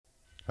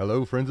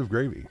Hello, friends of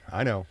gravy.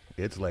 I know,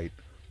 it's late,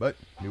 but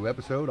new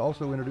episode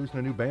also introducing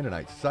a new band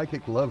tonight,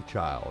 Psychic Love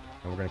Child.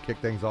 And we're going to kick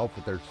things off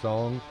with their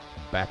song,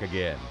 Back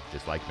Again,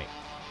 Just Like Me.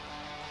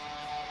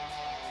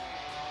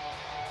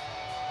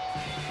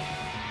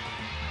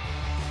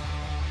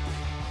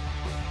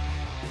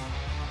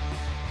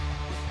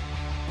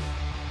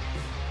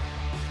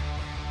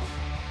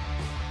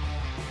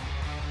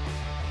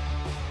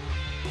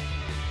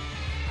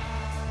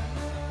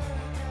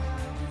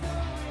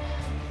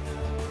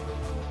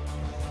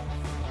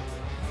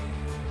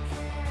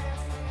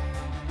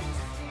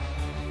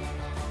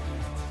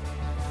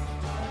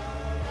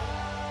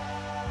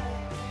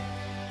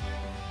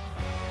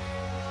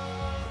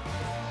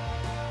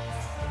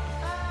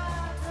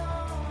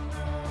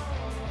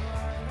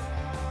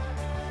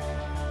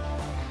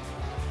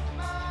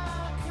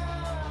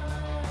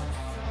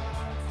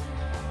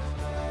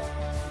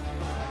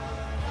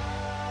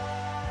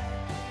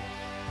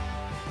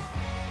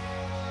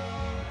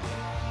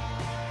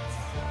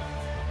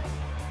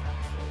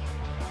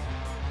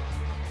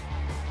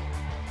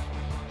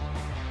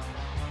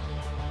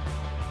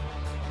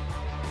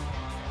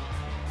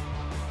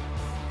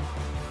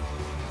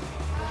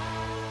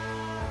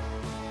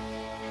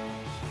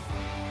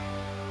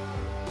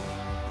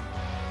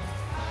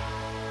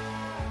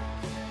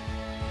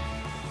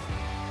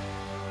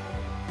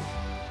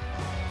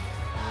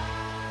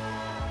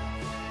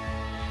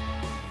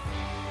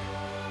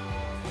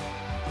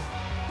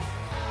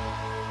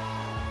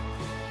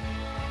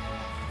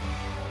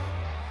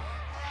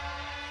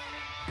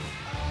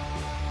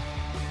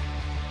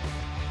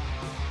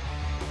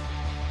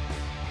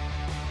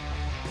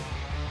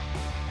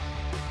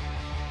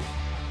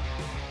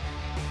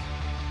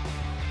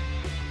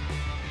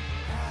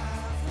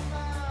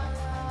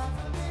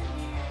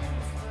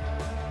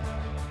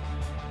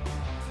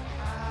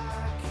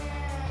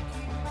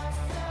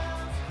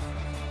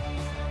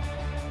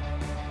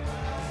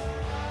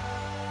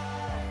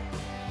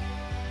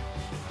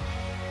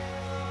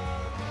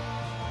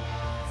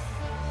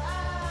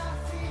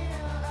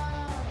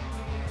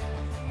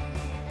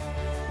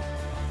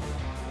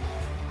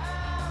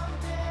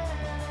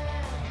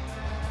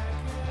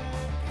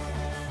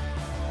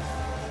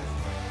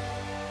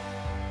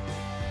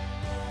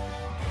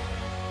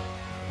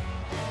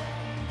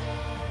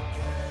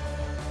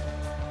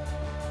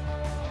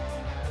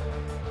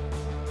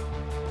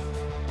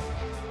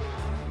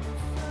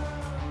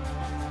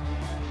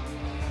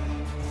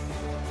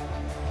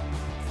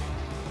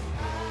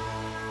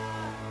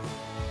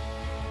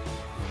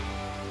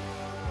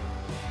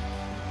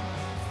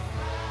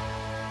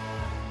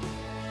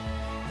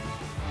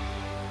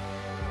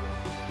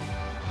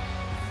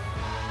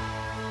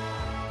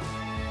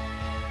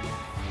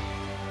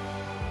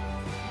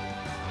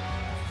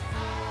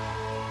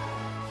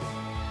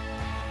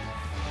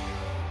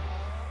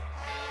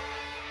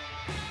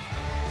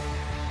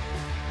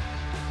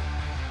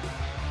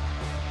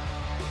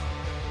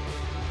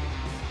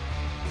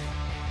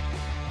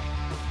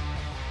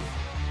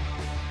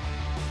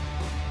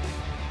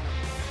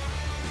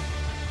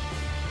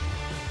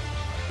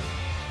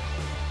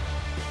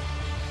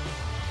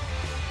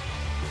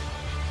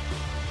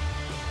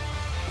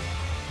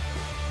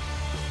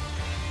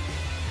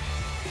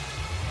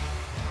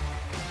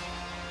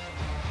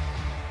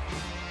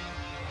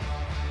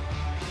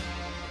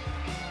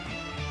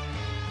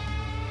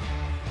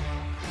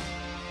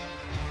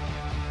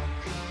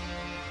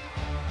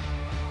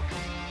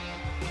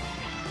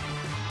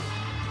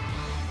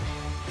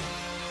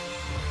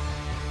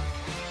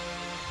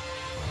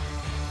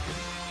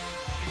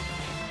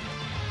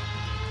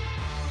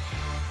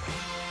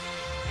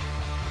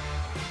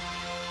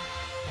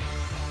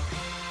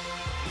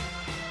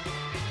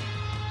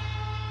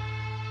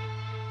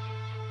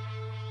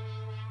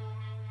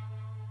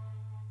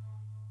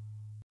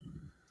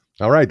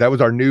 All right, that was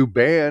our new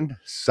band,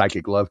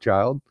 Psychic Love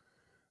Child.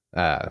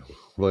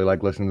 Really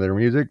like listening to their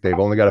music. They've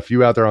only got a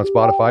few out there on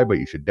Spotify, but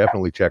you should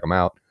definitely check them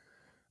out.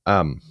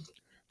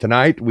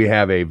 Tonight we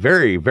have a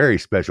very, very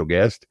special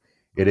guest.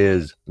 It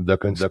is the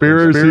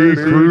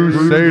Conspiracy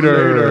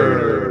Crusader,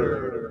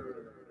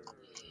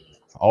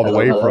 all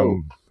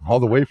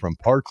the way from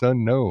parts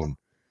unknown.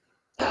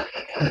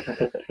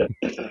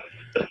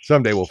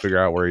 Someday we'll figure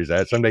out where he's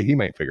at. Someday he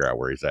might figure out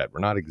where he's at. We're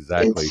not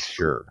exactly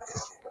sure.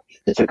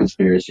 It's a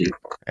conspiracy.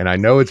 And I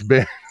know it's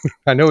been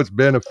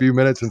a few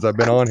minutes since I've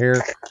been on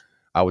here.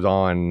 I was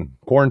on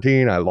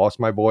quarantine. I lost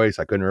my voice.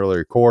 I couldn't really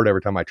record. Every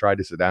time I tried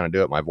to sit down and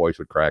do it, my voice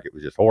would crack. It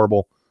was just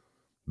horrible.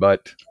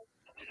 But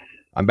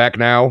I'm back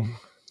now.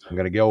 I'm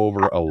going to go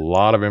over a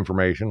lot of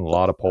information, a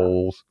lot of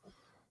polls,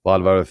 a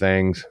lot of other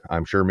things.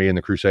 I'm sure me and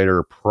the Crusader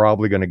are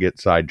probably going to get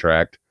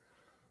sidetracked.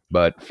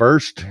 But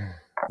first,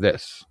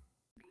 this.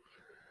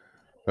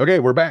 Okay,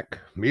 we're back.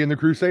 Me and the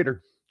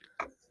Crusader.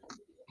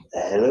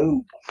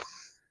 Hello.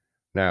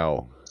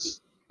 Now,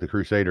 the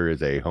Crusader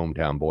is a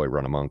hometown boy,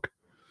 run amok,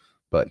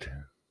 but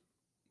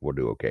we'll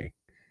do okay.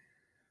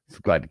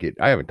 Glad to get.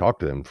 I haven't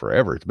talked to them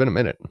forever. It's been a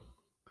minute.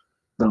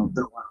 No.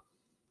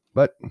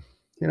 But,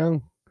 you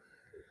know,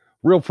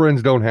 real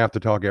friends don't have to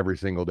talk every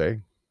single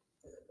day.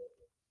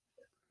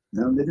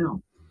 No, they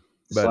don't.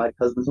 Just But- like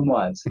husbands and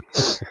wives.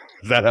 Is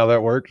that how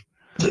that works?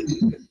 No,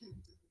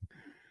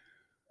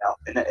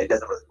 it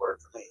doesn't really work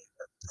for me.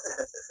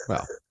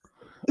 Well,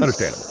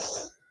 understandable.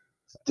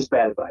 Just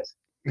bad advice.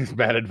 It's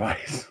bad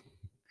advice.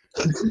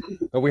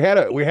 But we had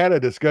a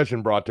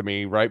discussion brought to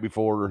me right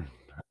before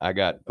I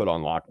got put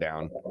on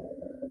lockdown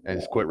and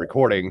just quit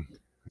recording.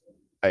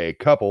 A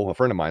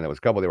friend of mine that was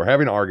a couple, they were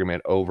having an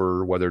argument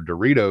over whether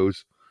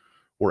Doritos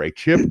were a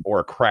chip or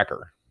a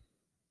cracker.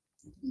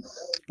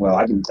 Well,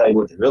 I can tell you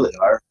what they really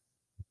are.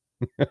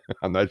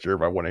 I'm not sure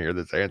if I want to hear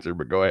this answer,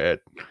 but go ahead.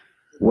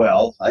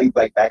 Well, I think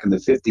like back in the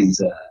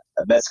 50s,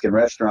 a Mexican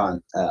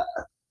restaurant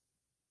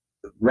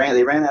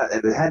ran out.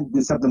 It had to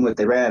do something with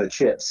they ran out of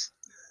chips,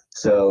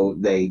 so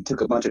they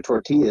took a bunch of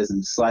tortillas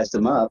and sliced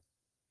them up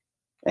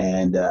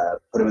and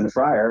put them in the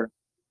fryer,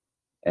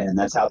 and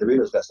that's how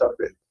Doritos got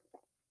started.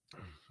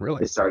 Really?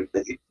 They started,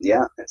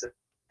 yeah.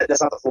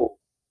 That's not the full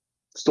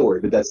story,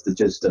 but that's the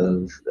gist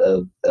of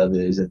it.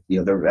 Is that,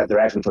 they're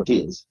actually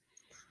tortillas.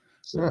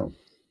 So,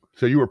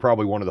 So you were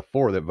probably one of the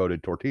 4 that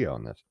voted tortilla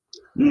on this.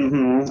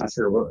 I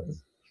sure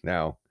was.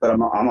 Now, But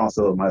I'm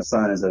also my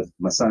son is a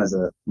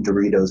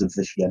Doritos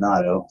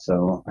aficionado,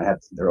 so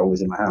they're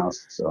always in my house.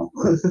 So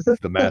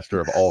the master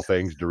of all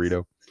things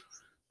Dorito.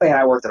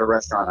 I worked at a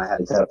restaurant. I had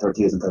to cut up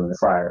tortillas and put them in the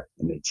fryer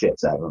and make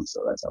chips out of them.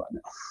 So that's how I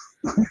know.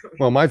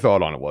 Well, my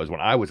thought on it was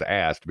when I was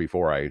asked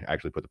before I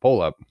actually put the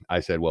poll up, I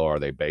said, "Well, are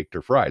they baked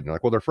or fried?" And they're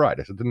like, "Well, they're fried."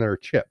 I said, "Then they're a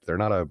chip. They're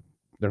not a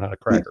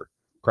cracker.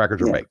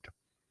 Crackers are baked."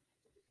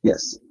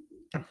 Yes.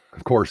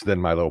 Of course, then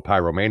my little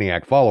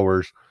pyromaniac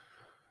followers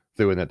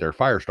threw in that they're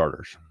fire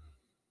starters,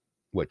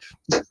 which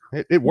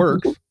it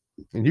works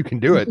and you can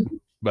do it,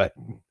 but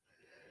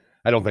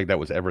I don't think that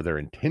was ever their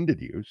intended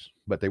use.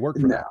 But they work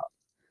for that.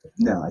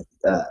 No.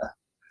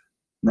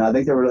 I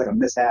think there was like a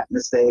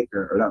mistake,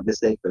 or not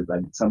mistake, but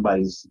like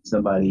somebody was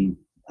in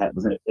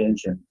a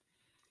pinch, and I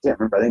can't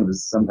remember. I think it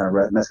was some kind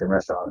of Mexican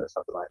restaurant or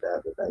something like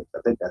that. But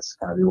I think that's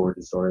kind of the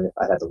origin story.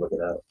 I'd have to look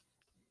it up.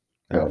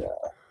 Yeah.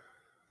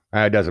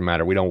 But, it doesn't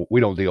matter. We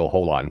don't deal a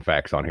whole lot in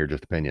facts on here,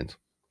 just opinions.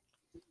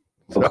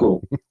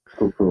 So.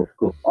 Cool.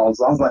 As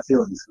long as my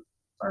feelings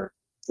are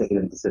taken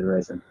into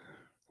consideration.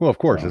 Well, of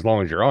course, as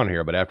long as you're on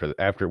here, but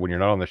after when you're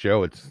not on the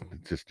show, it's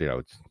just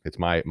it's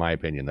my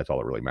opinion. That's all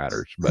that really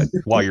matters. But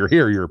while you're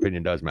here, your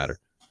opinion does matter.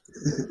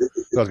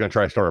 So I was going to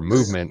try to start a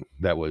movement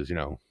that was,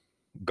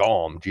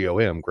 GOM,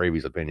 G-O-M,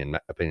 Gravy's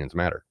opinions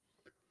matter.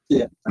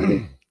 Yeah.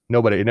 It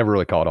never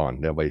really caught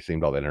on. Nobody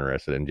seemed all that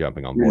interested in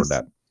jumping on board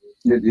that.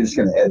 You're just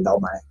going to edit all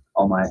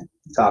my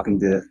talking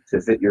to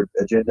fit your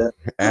agenda.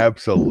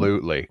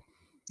 Absolutely.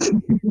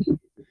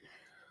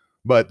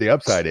 But the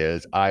upside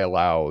is I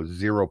allow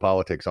 0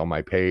 politics on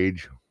my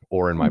page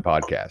or in my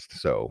podcast.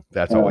 So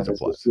that's always a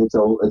plus. It's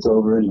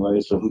over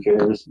anyway, so who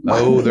cares?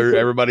 Oh,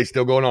 everybody's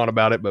still going on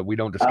about it, but we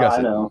don't discuss it.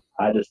 I know.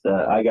 I just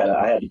I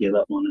had to give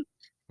up on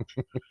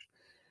it.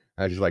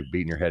 I just like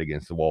beating your head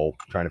against the wall,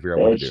 trying to figure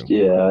out what to do.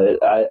 Yeah,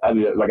 I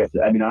mean, like I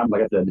said,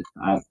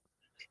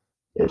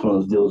 it's one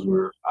of those deals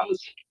where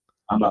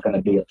I'm not going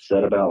to be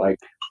upset about like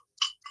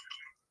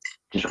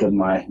just because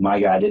my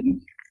guy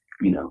didn't,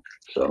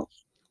 so.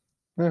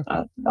 Yeah.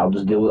 I'll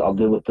deal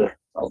with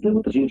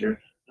the future.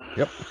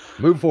 Yep.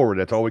 Move forward.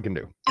 That's all we can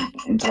do.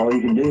 That's all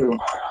you can do.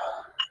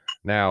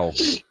 Now,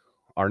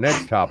 our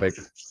next topic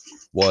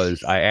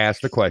was I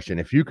asked the question,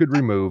 if you could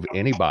remove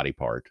any body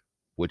part,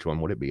 which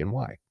one would it be and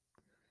why?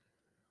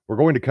 We're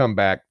going to come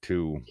back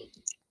to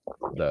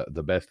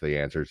the best of the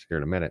answers here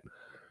in a minute.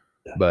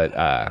 But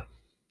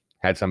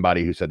had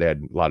somebody who said they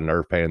had a lot of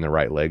nerve pain in their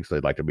right leg, so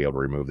they'd like to be able to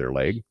remove their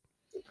leg.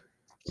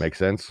 Makes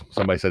sense.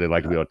 Somebody said they'd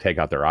like to be able to take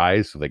out their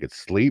eyes so they could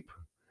sleep.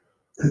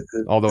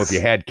 Although if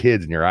you had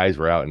kids and your eyes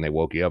were out and they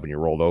woke you up and you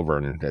rolled over,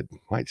 and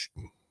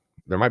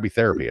there might be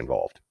therapy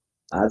involved.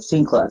 I've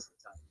seen classes.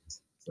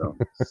 So.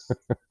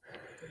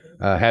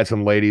 Had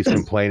some ladies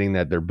complaining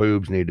that their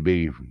boobs need to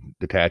be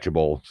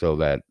detachable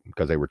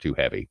because they were too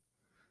heavy.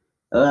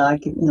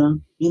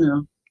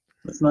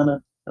 That's not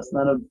a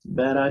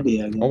bad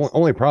idea. I guess.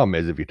 Only problem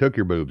is if you took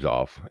your boobs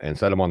off and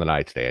set them on the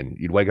nightstand,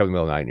 you'd wake up in the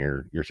middle of the night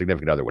and your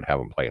significant other would have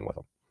them playing with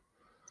them.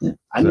 Yeah,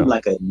 I need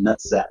like a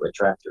nutsack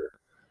retractor.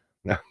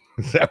 No,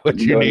 is that what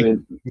you need? I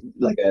mean?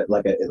 Like I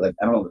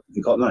don't know if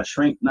you call it not a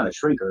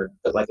shrinker,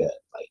 but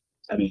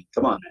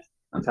come on, man.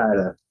 I'm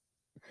tired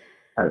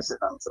of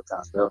sitting on it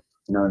sometimes, bro.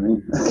 You know what I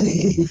mean?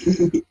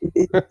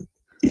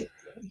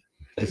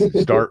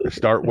 Just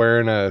start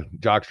wearing a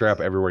jock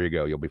strap everywhere you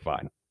go. You'll be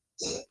fine.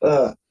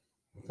 God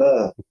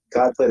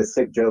played a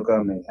sick joke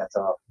on me. That's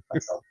all.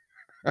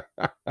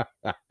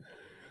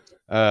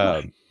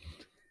 I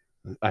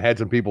had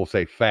some people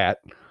say fat,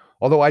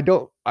 although I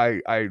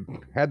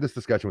had this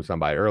discussion with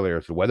somebody earlier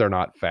as to whether or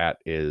not fat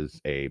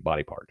is a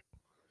body part.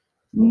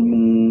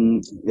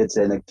 It's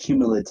an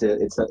accumulative.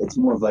 It's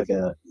more of like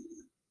an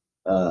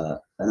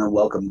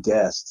unwelcome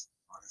guest.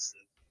 Honestly,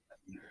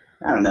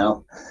 I don't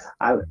know.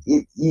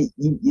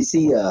 You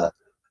see, I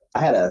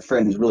had a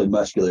friend who's really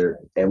muscular,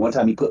 and one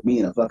time he put me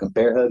in a fucking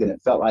bear hug, and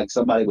it felt like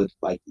somebody was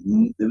like,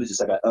 it was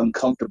just like an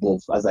uncomfortable.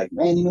 I was like,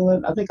 man, you know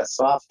what? I think a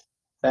soft,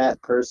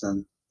 fat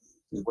person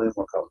It's way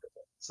more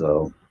comfortable.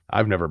 So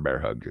I've never bear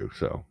hugged you,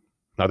 so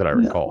not that I no,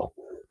 recall.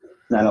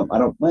 I don't.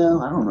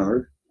 Well, I don't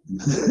remember.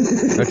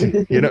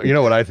 You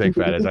know what I think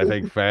fat is? I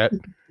think fat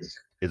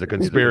is a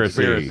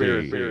conspiracy.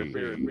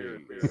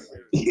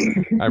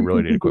 I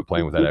really need to quit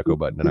playing with that echo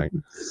button tonight.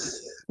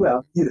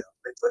 Well, they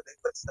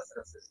put stuff in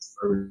our foods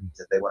for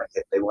that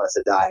they want us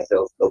to die.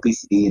 So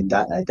obesity and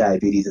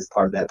diabetes is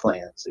part of that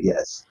plan. So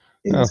yes,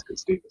 it is a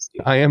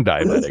conspiracy. I am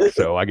diabetic,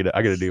 so I get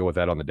to deal with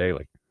that on the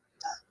daily.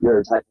 You're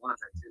a type 1 or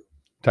type 2?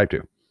 Type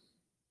 2.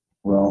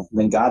 Well,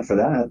 thank God for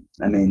that.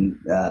 I mean,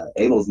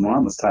 Abel's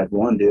mom was type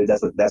 1, dude.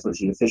 That's what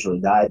she officially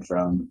died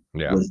from.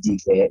 Yeah. Was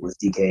DKA.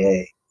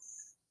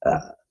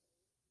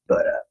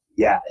 But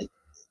yeah,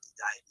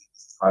 diabetes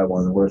is probably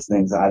one of the worst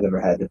things I've ever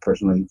had to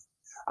personally.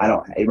 I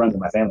don't. It runs in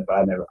my family, but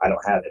I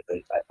don't have it. But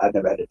I've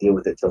never had to deal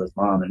with it till his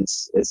mom, and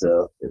it's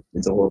a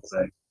horrible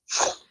thing.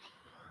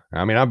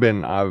 I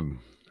mean,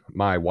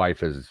 my wife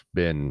has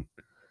been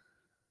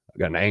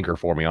got an anchor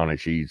for me on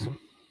it.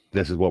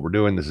 This is what we're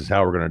doing. This is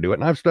how we're going to do it,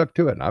 and I've stuck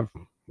to it. And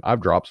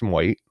I've dropped some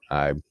weight.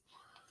 I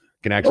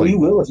can actually. Oh, you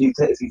will if you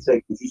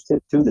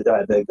stick to the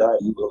diabetic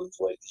diet. You will lose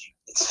weight.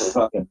 It's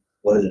fucking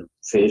what is it?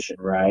 Fish and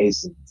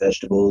rice and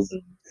vegetables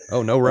and.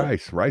 Oh, no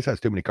rice. Rice has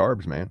too many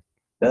carbs, man.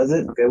 Does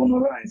it? Okay, well, no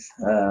rice.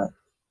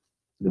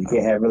 You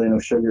can't have really no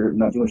sugar,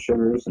 not too much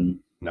sugars, and.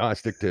 No, I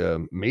stick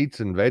to meats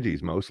and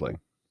veggies mostly.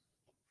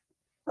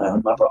 My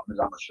problem is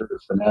I'm a sugar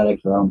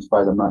fanatic, so I'm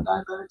surprised I'm not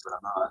diabetic, but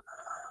I'm not.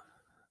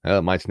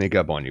 It might sneak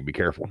up on you. Be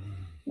careful.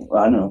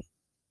 Well, I know,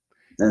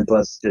 and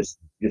plus, just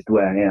the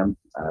way I am,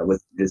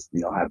 with just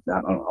I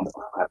don't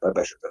have blood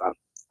pressure, but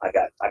I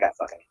got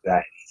fucking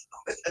anxiety.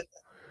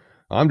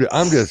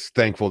 I'm just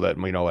thankful that,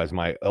 as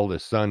my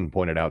eldest son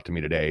pointed out to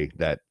me today,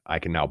 that I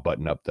can now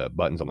button up the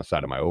buttons on the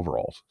side of my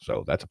overalls.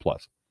 So that's a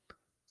plus.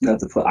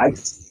 That's a plus. I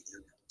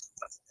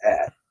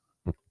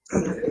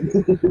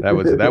that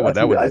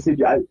was. I see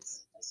your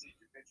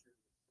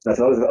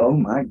picture. Oh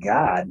my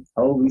God!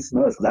 Holy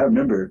smokes! Because I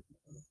remember,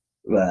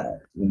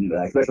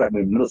 especially like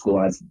in middle school,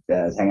 when I was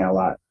hanging out a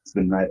lot,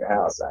 spending the night at your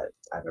house.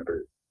 I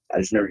remember. I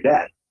just remember your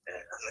dad. And I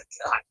was like,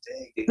 God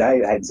dang, dude,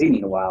 I hadn't seen you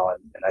in a while,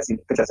 and I seen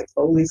the picture. I was like,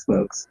 holy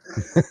smokes!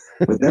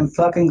 With them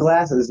fucking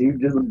glasses, you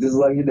just look just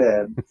like your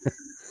dad.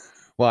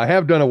 Well, I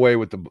have done away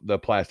with the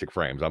plastic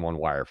frames. I'm on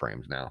wire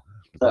frames now.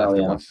 The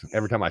plastic ones,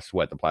 every time I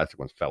sweat, the plastic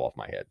ones fell off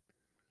my head.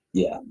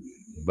 Yeah.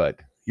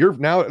 But you're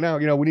now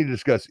we need to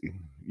discuss.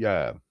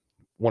 Yeah,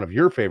 one of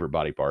your favorite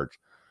body parts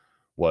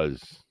was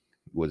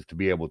to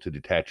be able to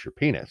detach your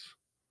penis,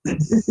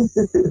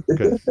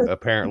 because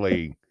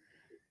apparently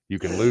you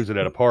can lose it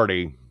at a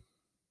party,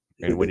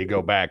 and when you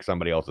go back,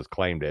 somebody else has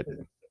claimed it.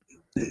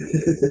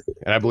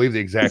 And I believe the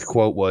exact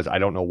quote was, "I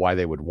don't know why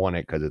they would want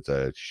it, because it's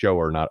a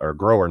shower, or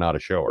grower, not a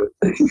shower."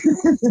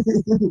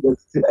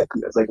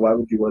 Exactly. It's like, why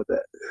would you want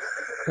that?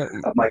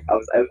 I'm like,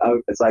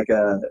 it's like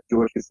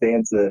George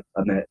Costanza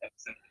on that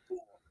episode.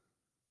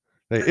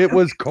 It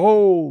was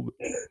cold.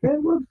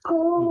 It was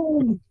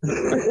cold.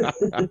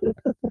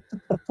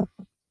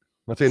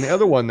 Let's say the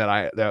other one that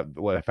I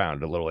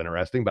found a little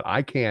interesting, but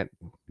I can't,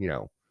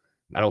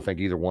 I don't think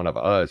either one of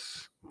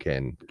us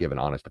can give an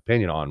honest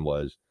opinion on,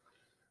 was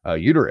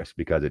uterus,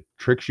 because it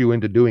tricks you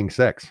into doing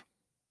sex.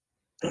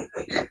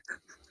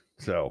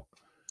 So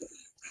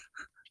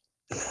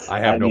I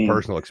have no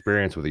personal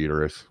experience with the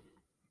uterus,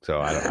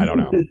 so I don't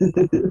know.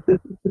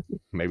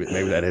 maybe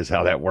that is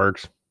how that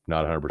works.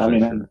 Not 100%. I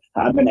mean,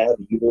 I've been at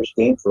the uterus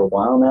game for a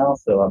while now,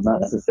 so I'm not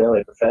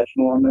necessarily a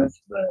professional on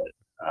this, but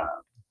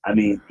I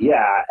mean,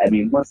 yeah,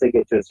 once they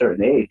get to a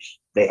certain age,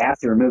 they have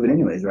to remove it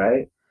anyways,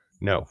 right?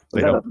 No, they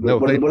don't. No,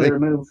 what do they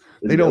remove?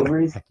 They don't.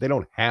 Ovaries? They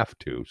don't have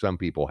to. Some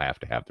people have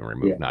to have them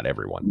removed. Yeah. Not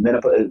everyone.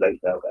 Okay.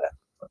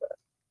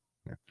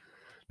 Yeah.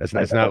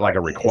 That's not like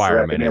a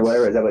requirement. Or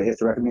whatever. Is that what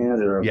hysterectomy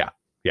is? Or? Yeah.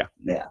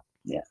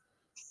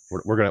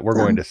 We're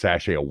going to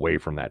sashay away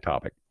from that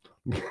topic.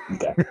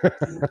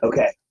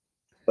 Okay.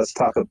 Let's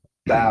talk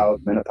about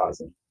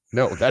menopause.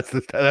 No, that's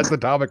the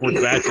topic we're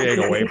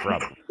sashaying away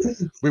from.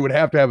 We would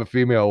have to have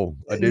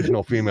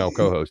additional female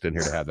co-host in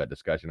here to have that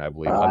discussion, I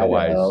believe.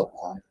 Otherwise,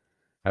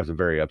 have some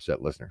very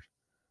upset listeners.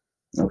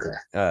 Okay.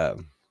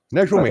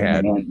 Next one we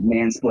had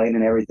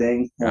mansplaining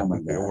everything. Oh my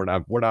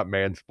God. We're not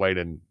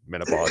mansplaining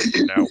menopause.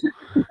 No,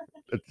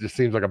 it just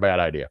seems like a bad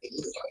idea.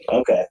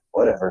 Okay,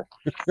 whatever.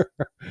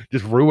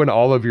 Just ruin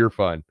all of your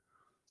fun.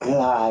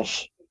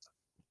 Gosh.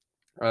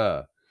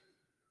 The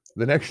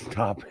next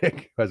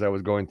topic, as I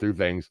was going through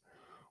things,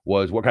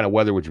 was what kind of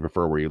weather would you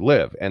prefer where you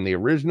live? And the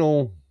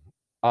original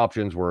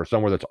options were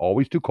somewhere that's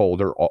always too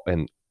cold,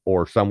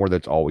 or somewhere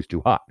that's always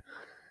too hot.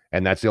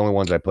 And that's the only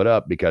ones I put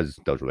up because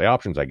those were the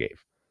options I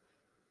gave.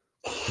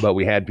 But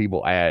we had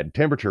people add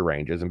temperature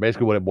ranges, and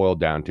basically what it boiled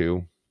down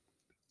to,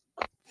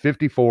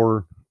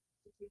 54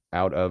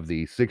 out of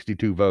the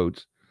 62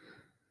 votes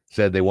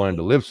said they wanted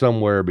to live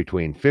somewhere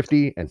between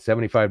 50 and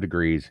 75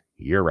 degrees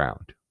year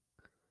round.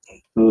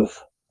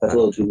 Oof, that's a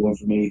little too warm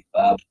for me.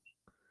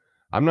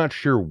 I'm not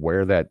sure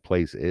where that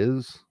place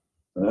is.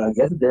 I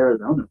guess it's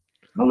Arizona.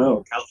 I don't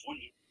know.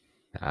 California.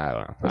 I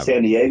don't know.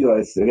 San Diego.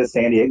 I guess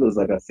San Diego is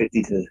like a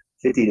 50 to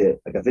 50 to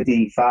like a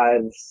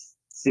 55,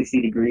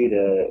 60 degree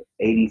to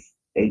 80,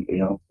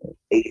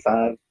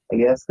 85, I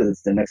guess, because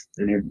it's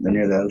they're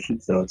near the ocean,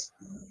 so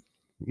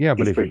Yeah,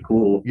 but it's if pretty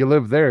cool. you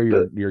live there,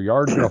 But your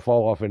yard's gonna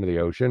fall off into the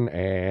ocean,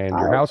 and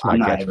your house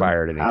might catch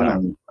fire at any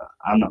time.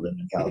 I'm not living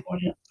in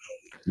California.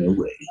 No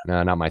way.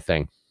 No, not my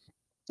thing.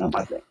 Not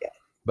my thing. Yeah.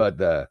 But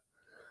the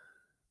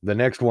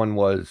next one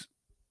was,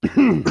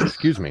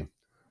 excuse me,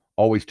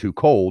 always too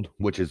cold,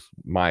 which is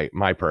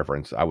my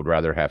preference. I would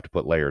rather have to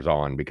put layers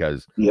on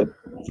because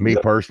me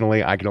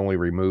personally, I can only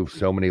remove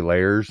so many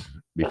layers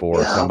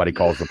before somebody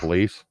calls the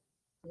police.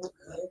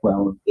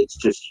 Well, it's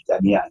just,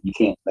 yeah, you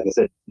can't, like I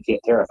said, you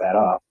can't tear a fat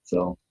off.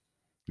 So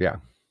yeah.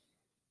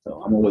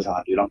 So I'm always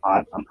hot, dude. I'm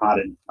hot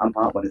when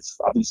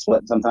I'll be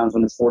sweating sometimes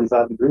when it's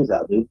 45 degrees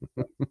out, dude.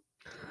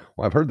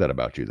 Well, I've heard that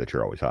about you, that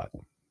you're always hot.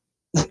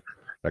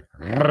 Like,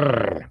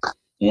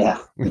 yeah.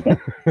 Like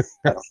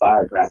a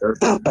firecracker.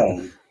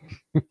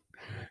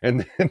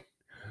 And then,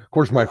 of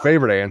course, my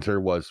favorite answer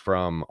was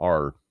from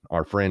our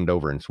friend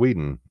over in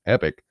Sweden,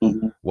 Epic,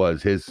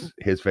 was his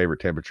favorite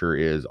temperature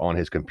is on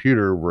his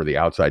computer where the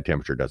outside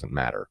temperature doesn't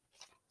matter.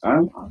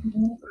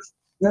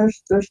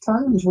 There's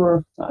times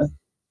where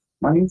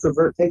my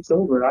introvert takes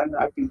over, and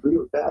I can agree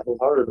with that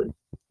wholeheartedly.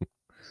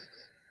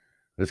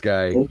 This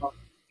guy,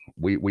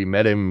 we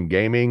met him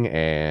gaming,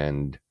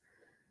 and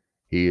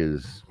he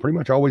is pretty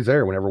much always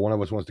there. Whenever one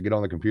of us wants to get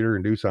on the computer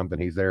and do something,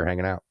 he's there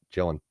hanging out,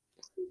 chilling.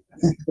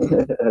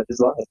 That's his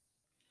life.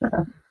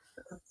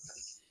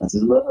 That's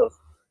his love.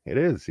 It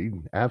is. He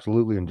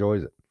absolutely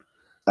enjoys it.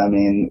 I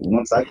mean,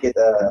 once I get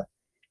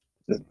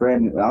this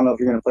brand new, I don't know if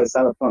you're going to play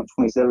Cyberpunk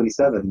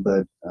 2077,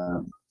 but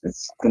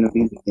it's going to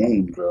be the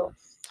game, bro.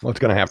 Well, it's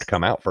going to have to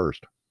come out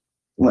first.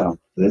 Well,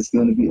 it's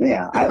going to be,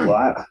 yeah. I kind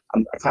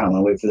of want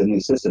to wait for the new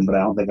system, but I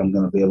don't think I'm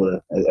going to be able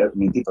to. I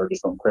mean, people are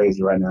just going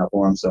crazy right now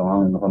for them, so I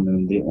don't know if I'm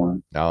going to get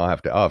one. I'll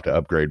have to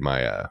upgrade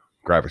my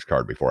graphics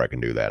card before I can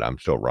do that. I'm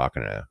still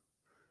rocking a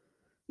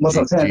Well,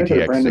 I'm saying, there's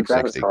a brand new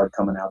 660. graphics card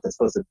coming out that's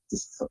supposed to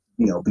just,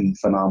 be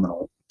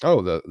phenomenal.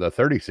 Oh, the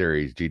 30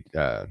 series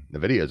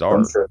NVIDIA's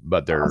are,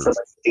 but they're like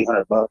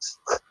 $800.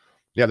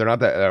 Yeah, they're not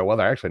that well.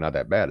 They're actually not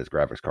that bad as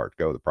graphics cards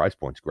go. The price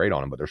point's great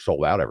on them, but they're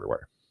sold out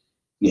everywhere.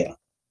 Yeah,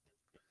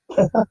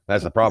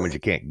 that's the problem. Is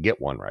you can't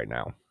get one right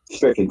now.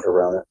 Freaking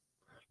Corona.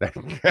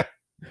 It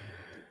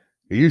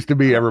used to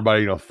be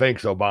everybody,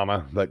 thanks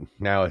Obama, but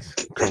now it's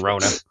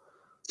Corona.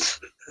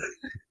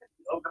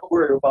 Don't go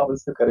worry, Obama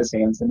still got his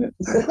hands in it.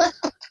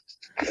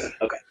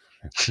 Okay.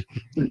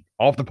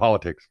 Off the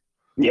politics.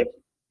 Yep.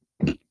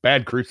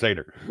 Bad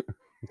Crusader.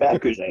 Bad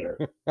Crusader.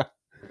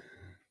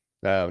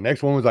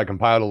 Next one was I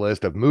compiled a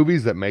list of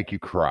movies that make you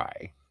cry.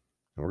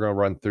 And we're going to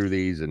run through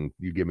these and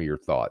you give me your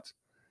thoughts.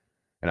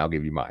 And I'll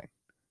give you mine.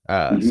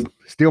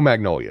 Steel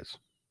Magnolias.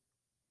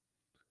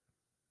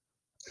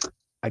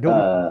 I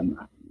don't...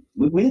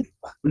 were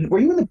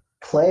you in the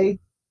play?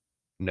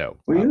 No.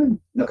 Were you in...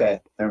 Okay,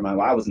 never mind.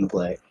 Well, I was in the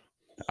play.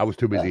 I was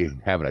too busy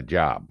having a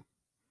job.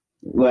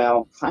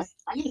 Well, I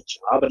had a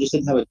job. I just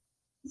didn't have a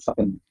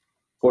fucking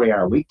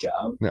 40-hour week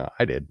job. No,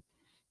 I did.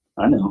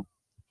 I know.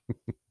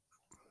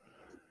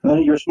 Well,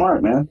 you're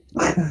smart, man.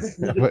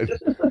 But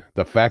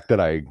the fact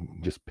that I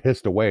just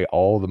pissed away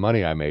all the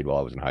money I made while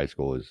I was in high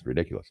school is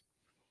ridiculous.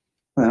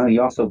 Well,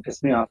 you also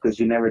pissed me off because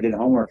you never did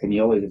homework and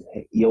you always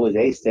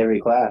aced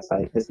every class.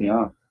 It pissed me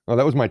off. Oh,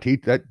 that was my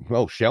teacher.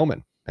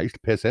 Shellman. I used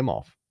to piss him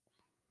off.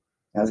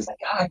 I was just like,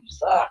 God, you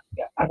suck.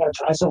 I gotta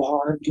try so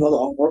hard, do all the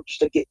homework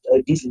just to get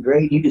a decent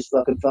grade. You just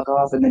fucking fuck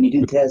off, and then you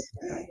do the test,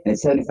 and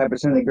it's 75%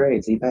 of the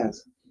grade, so you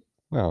pass.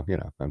 Well,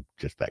 I'm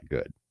just that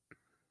good.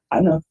 I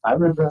know. I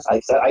remember.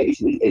 I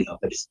usually,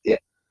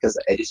 because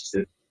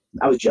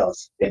I was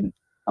jealous, and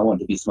I wanted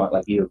to be smart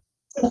like you.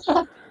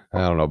 I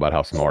don't know about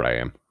how smart I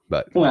am,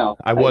 but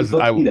I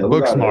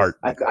look smart.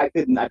 I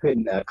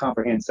couldn't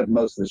comprehend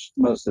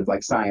most of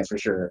like science for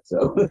sure.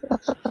 So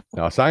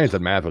no, science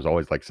and math was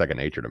always like second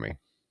nature to me.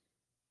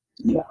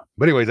 Yeah.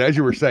 But anyways, as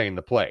you were saying,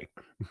 the play.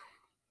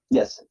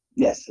 Yes.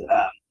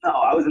 No,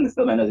 I was in the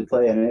Steel Magnolias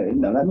play,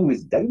 and that movie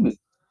was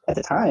at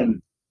the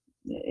time.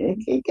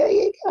 It got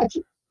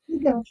you.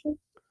 It got you.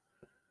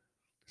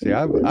 See,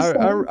 I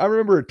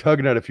remember it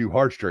tugging at a few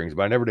heartstrings,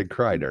 but I never did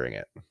cry during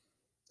it.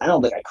 I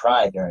don't think I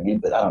cried during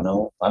it, but I don't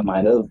know. I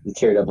might have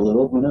teared up a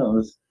little. Who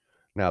knows?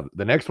 Now,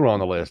 the next one on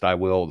the list,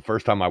 the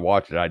first time I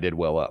watched it, I did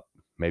well up.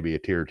 Maybe a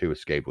tear or two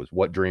escaped, was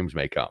What Dreams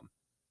May Come.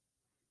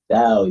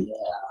 Oh, yeah.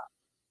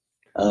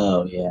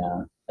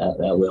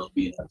 That will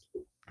be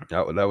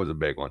that was a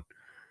big one.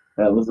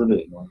 That was a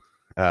big one.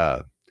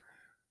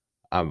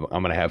 I'm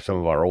going to have some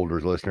of our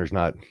older listeners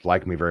not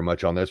like me very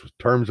much on this.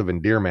 Terms of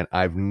Endearment,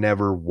 I've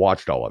never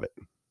watched all of it.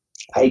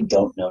 I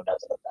don't know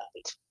nothing about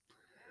it.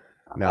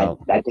 No,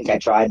 I think I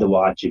tried to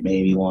watch it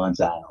maybe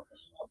once. I don't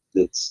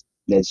know.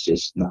 That's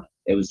just not.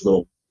 It was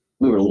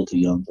we were a little too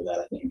young for that,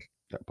 I think.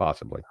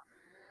 Possibly.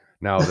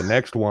 Now the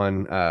next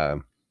one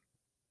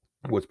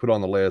was put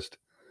on the list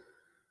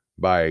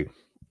by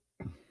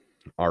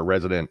our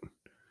resident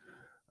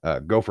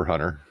gopher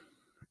hunter,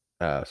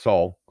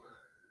 Saul,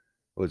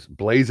 was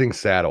Blazing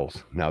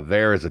Saddles. Now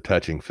there is a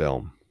touching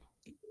film.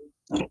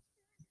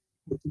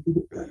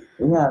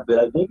 Yeah, but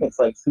I think it's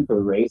like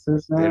super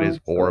racist It now. is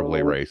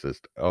horribly So, racist.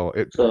 Oh,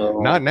 it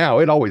not so now.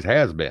 It always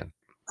has been.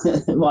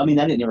 well, I mean,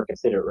 I didn't ever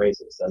consider it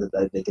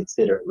racist. They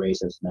consider it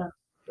racist now.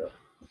 So,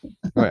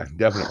 Oh yeah,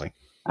 definitely.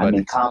 I But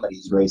mean,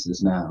 comedy's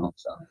racist now.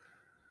 So,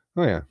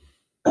 oh yeah,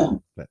 but,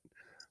 but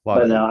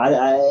well, no,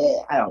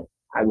 I don't.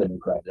 I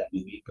wouldn't cry to that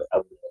movie, but I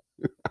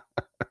would.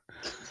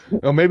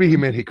 well, maybe he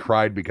meant he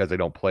cried because they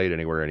don't play it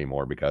anywhere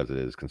anymore because it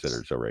is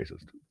considered so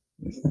racist.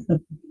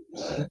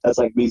 That's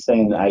like me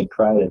saying I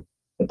cried at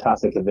the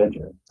Toxic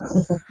Avenger.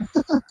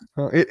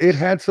 It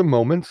had some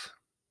moments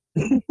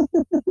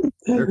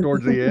there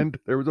towards the end.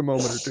 There was a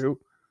moment or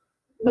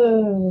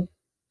two.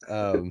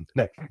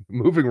 Next,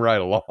 moving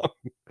right along.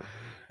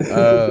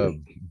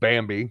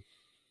 Bambi.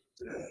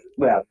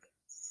 Well,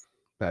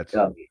 That's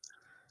of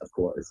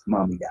course,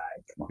 mommy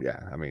died. Come on, yeah.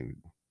 I mean,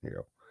 you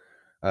go.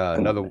 come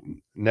Another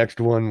on. next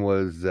one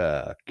was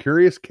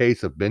Curious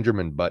Case of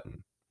Benjamin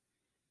Button.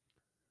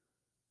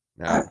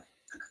 Now,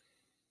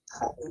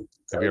 have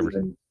So you ever?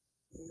 even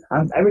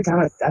every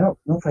time I don't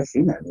know if I've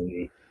seen that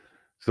movie.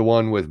 It's the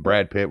one with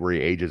Brad Pitt where he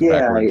ages Yeah,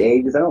 backwards.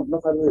 ages. I don't know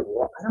if I really.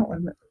 I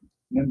don't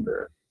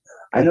remember.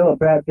 I know a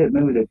Brad Pitt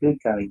movie that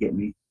did kind of get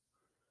me.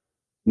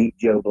 Meet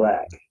Joe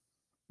Black.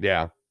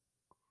 Yeah,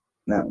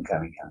 That one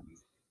kind of got me,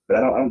 but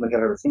I don't think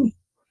I've ever seen it.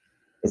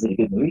 Is it a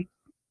good movie?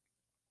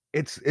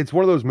 it's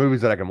one of those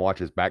movies that I can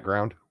watch as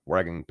background where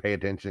I can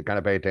kind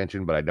of pay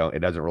attention, but I don't. It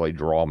doesn't really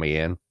draw me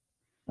in.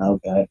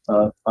 Okay.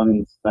 I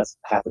mean, that's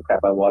half the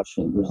crap I watch.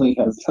 It really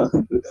has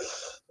done.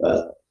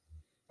 uh,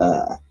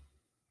 uh,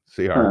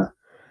 See, our huh.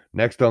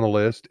 next on the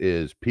list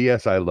is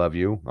P.S. I Love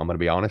You. I'm going to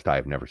be honest, I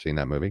have never seen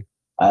that movie.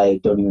 I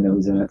don't even know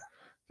who's in it.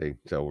 See,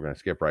 so we're going to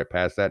skip right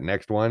past that.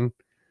 Next one,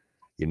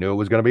 you knew it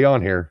was going to be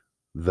on here.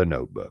 The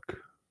Notebook.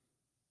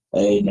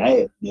 And I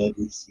have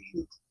never seen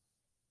it.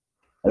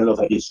 I don't know if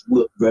I just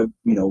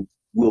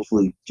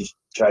willfully just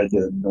try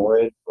to ignore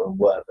it or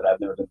what, but I've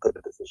never been put in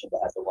a position to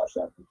have to watch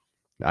that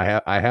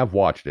I have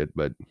watched it,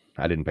 but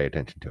I didn't pay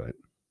attention to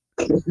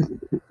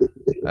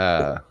it.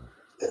 Uh,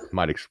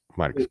 might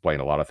explain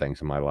a lot of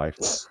things in my life.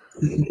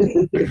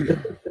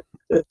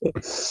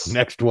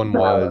 Next one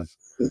was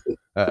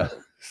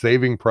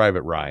Saving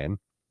Private Ryan,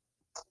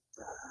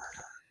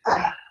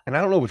 and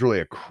I don't know if it's really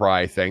a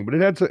cry thing, but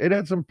it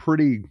had some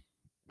pretty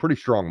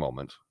strong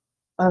moments.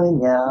 I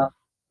mean, yeah,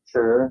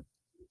 sure,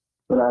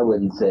 but I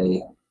wouldn't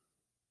say.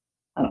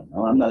 I don't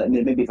know. I'm not. I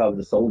mean, maybe if I was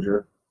a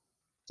soldier,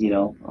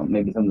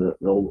 maybe some of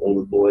the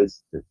older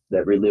boys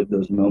that relive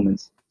those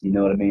moments. You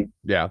know what I mean?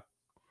 Yeah,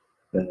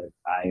 But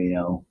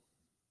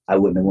I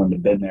wouldn't have wanted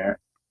to been there.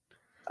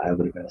 I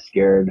would have been a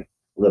scared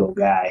little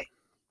guy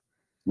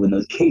when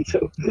those gates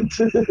opened.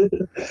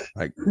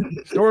 like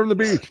storm the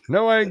beach.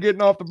 No, I ain't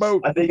getting off the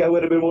boat. I think I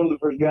would have been one of the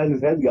first guys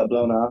whose head got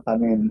blown off. I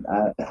mean,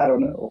 I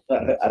don't know.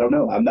 I don't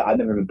know. I've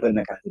never been put in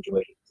that kind of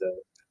situation. So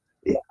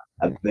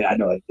yeah, I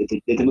know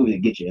it's a movie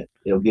that gets you.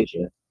 It'll get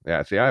you.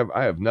 Yeah, see,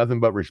 I have nothing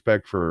but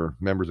respect for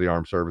members of the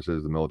armed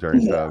services, the military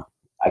and Yeah,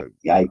 stuff.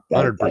 I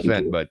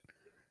 100%, but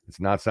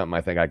it's not something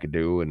I think I could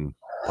do, and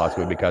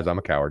possibly because I'm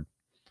a coward.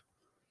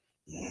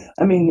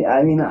 I mean,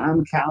 I'm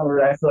a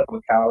coward. I feel like I'm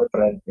a coward,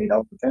 but it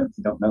all depends.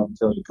 You don't know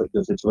until you put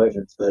those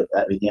situations. But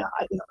I mean, yeah,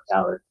 I think I'm a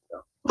coward.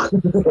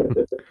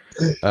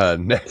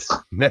 So.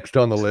 Next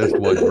on the list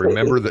was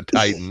Remember the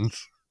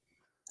Titans.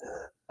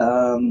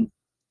 um,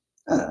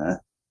 uh,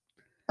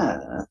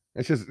 uh,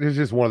 It's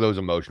just one of those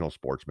emotional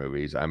sports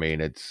movies. I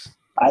mean,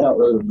 I don't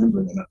really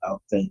remember them. I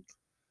don't think.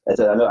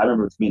 I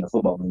remember it being a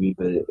football movie,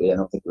 but I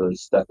don't think it really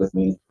stuck with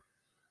me.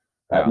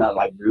 Yeah. Not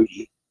like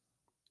Rudy.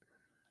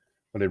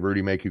 Did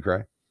Rudy make you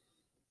cry?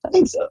 I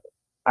think so.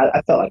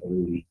 I felt like a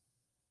Rudy,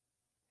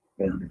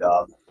 an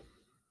underdog,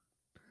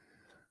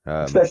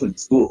 especially in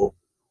school.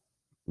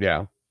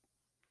 Yeah,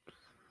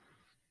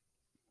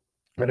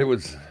 and it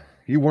was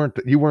you weren't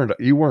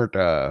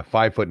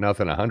 5 foot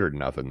nothing, 100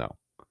 nothing though.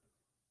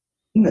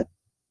 No,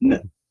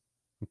 no.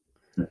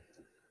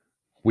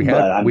 We had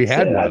one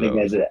I of think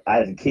those.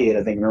 as a kid,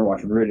 I think I remember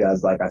watching Rudy. I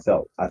was like, I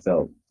felt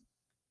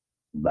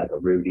like a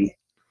Rudy.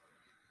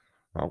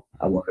 Oh.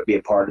 I wanted to be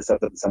a part of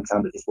something, but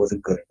sometimes it just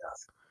wasn't good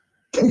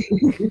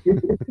enough.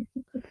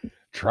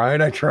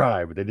 I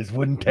tried, but they just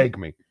wouldn't take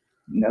me.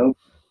 Nope.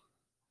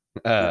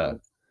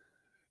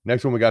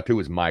 Next one we got to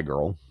was My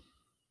Girl.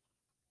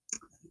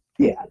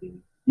 Yeah,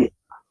 dude. Yeah.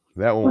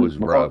 That one was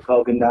rough.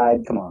 Hogan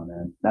died. Come on,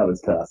 man. That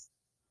was tough.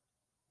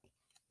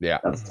 Yeah,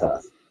 that was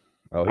tough.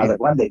 Oh, I was like,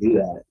 why did they do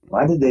that?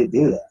 Why did they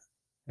do that?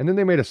 And then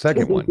they made a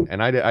second one,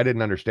 and I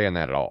didn't understand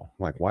that at all.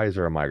 I'm like, why is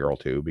there a My Girl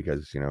 2?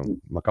 Because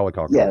Macaulay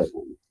Culkin's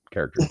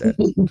character's dead.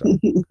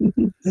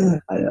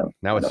 So. I know.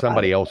 Now it's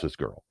somebody else's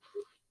girl.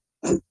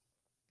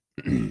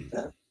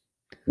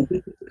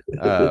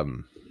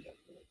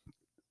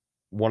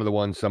 One of the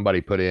ones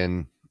somebody put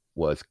in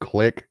was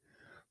Click,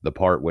 the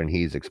part when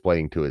he's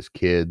explaining to his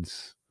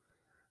kids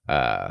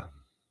how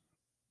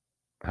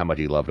much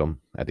he loved them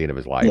at the end of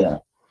his life. Yeah.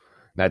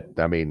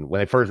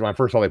 When I first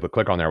saw they put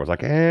Click on there, I was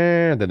like,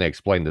 and then they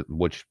explained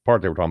which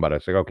part they were talking about. I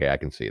was like, okay, I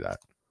can see that.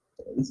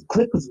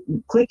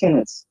 Click in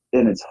its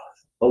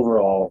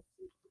overall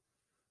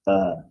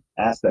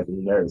aspect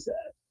is very sad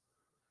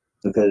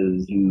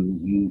because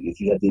you if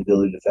you had the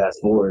ability to fast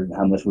forward,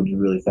 how much would you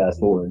really fast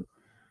forward?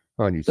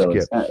 Oh, and you So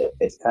skip.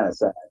 it's kind of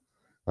sad.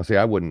 I see.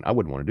 I wouldn't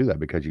want to do that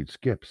because you'd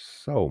skip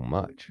so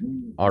much.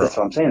 That's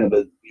what I'm saying.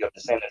 But you have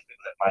to say there's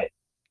people that might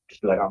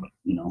just be like,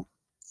 I'm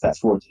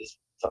fast forward to this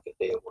fucking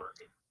day of work,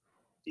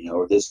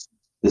 or this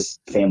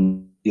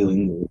family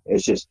doing.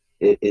 It's just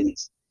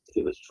it's if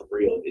it was for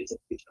real,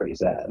 it's pretty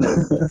sad.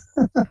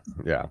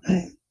 Yeah.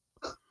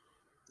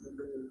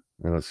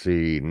 And let's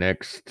see.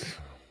 Next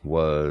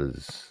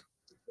was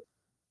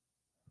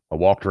A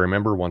Walk to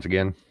Remember. Once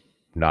again,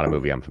 not a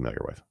movie I'm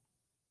familiar with.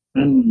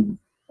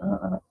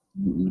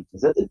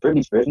 Is that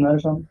Britney Spears in that or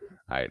something?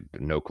 I had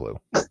no clue.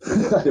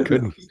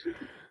 Couldn't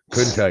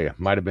tell you.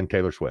 Might have been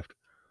Taylor Swift.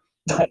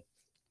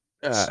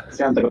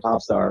 Sounds like a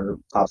pop star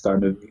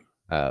movie.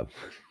 Yeah.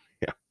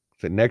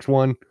 The next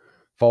one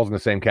falls in the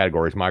same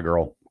category as My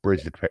Girl,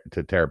 Bridge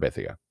to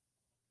Terabithia.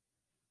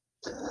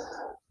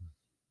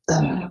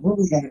 What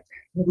was that?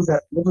 What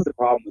was the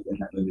problem in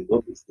that movie?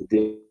 What was the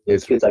deal?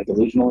 It's like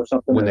delusional or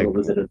something? Or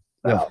was it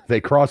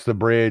they crossed the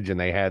bridge and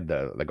they had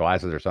the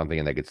glasses or something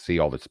and they could see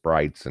all the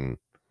sprites and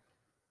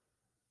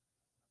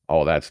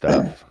all that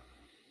stuff.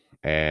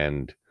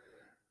 And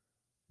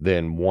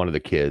then one of the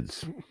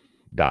kids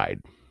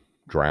died,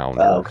 drowned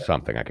or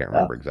something. I can't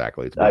remember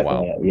exactly. It's been a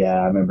while.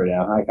 Yeah, I remember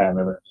now. I can't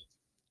remember.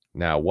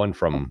 Now, one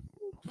from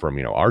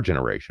our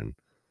generation,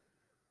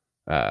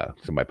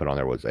 somebody put on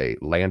there was A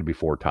Land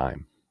Before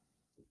Time.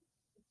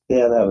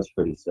 Yeah, that was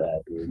pretty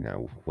sad, dude.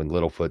 When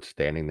Littlefoot's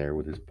standing there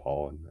with his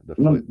paw and the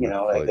foot.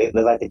 They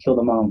like to kill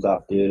the moms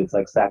off, dude. It's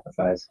like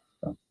sacrifice.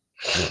 So.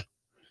 Yeah. It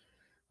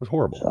was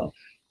horrible. So,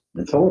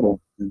 it's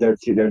horrible. They're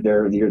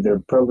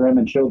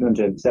programming children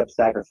to accept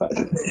sacrifice.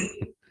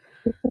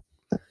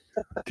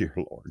 Dear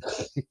Lord.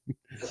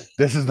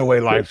 This is the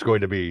way life's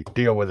going to be.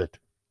 Deal with it.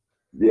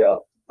 Yeah.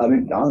 I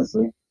mean,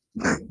 honestly.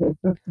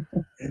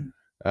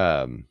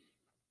 And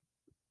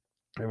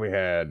we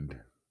had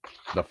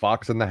The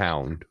Fox and the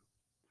Hound,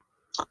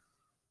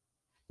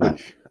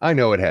 which I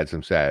know it had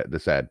some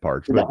sad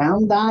parts. Did the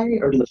hound die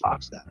or did the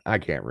fox die? I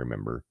can't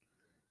remember.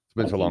 It's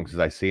been so long since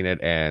I've seen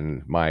it,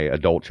 and my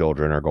adult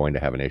children are going to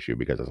have an issue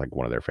because it's like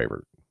one of their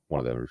favorite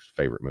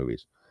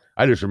movies.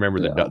 I just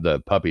remember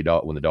the puppy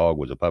dog when the dog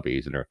was a puppy.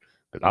 He's in there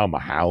because I'm a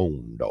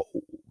hound dog.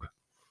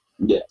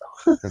 Yeah.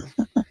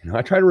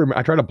 I try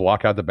to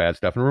block out the bad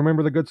stuff and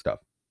remember the good stuff.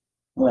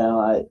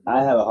 Well,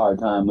 I have a hard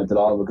time with it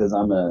all because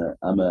I'm a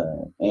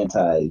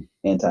anti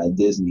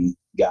Disney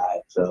guy,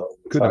 so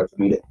it's hard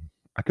for me to.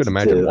 I could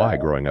imagine why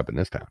growing up in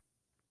this town.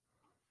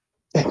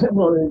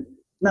 Well,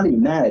 not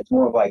even that. It's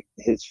more of like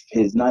his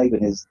not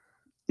even his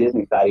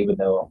Disney side, even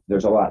though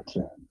there's a lot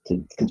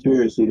to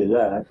conspiracy to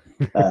that.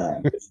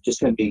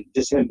 just him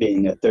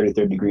being a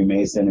 33rd degree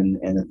Mason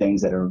and the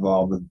things that are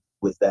involved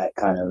with that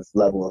kind of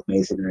level of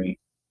masonry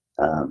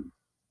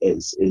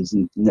is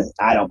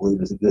I don't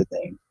believe is a good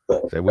thing.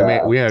 But so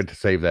we had to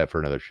save that for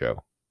another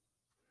show.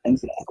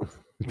 Exactly.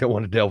 Don't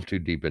want to delve too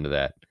deep into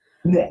that.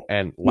 Yeah.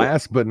 And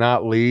last but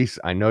not least,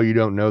 I know you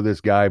don't know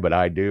this guy, but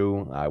I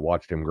do. I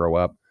watched him grow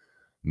up.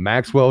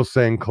 Maxwell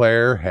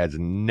Sinclair has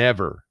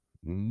never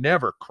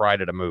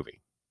cried at a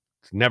movie.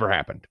 It's never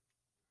happened.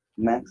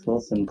 Maxwell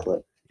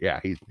Sinclair.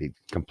 Yeah, he's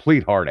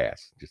complete hard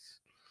ass.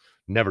 Just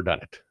never done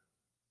it.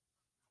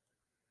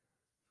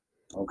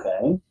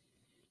 Okay.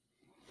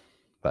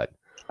 But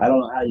I don't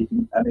know how you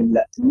can. I mean,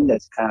 to me,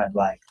 that's kind of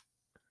like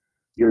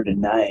you're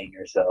denying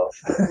yourself.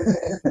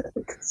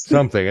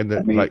 Something. Isn't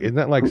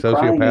that like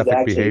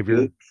sociopathic behavior?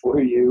 Good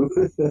for you.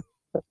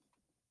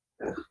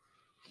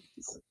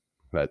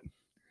 But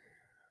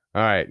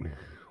all right,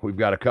 we've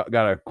got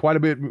quite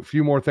a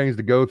few more things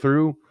to go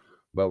through,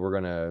 but we're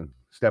gonna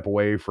step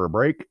away for a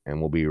break, and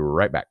we'll be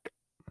right back.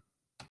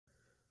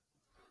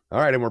 All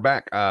right, and we're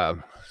back.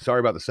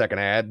 Sorry about the second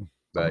ad,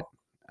 but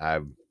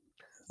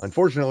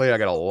unfortunately I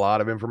got a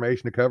lot of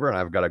information to cover, and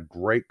I've got a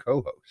great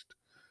co-host,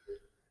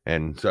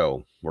 and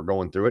so we're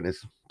going through it, and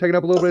it's taking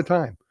up a little bit of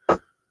time.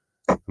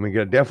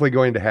 We're definitely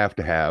going to have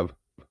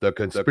the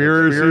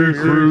Conspiracy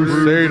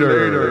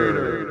Crusader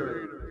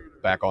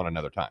back on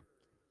another time.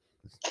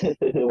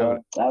 Well,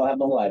 I don't have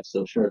no life,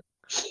 so sure.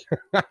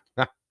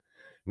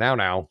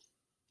 Now,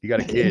 you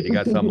got a kid, you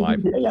got some life.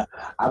 Yeah,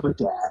 I'm a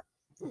dad.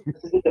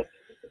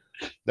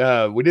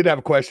 We did have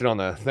a question on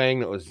the thing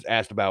that was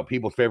asked about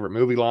people's favorite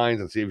movie lines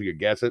and see if you could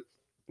guess it.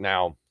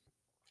 Now,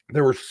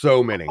 there were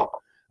so many.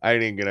 I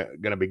ain't even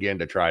gonna begin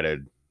to try to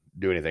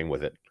do anything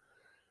with it.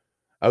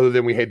 Other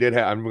than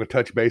I'm going to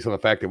touch base on the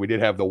fact that we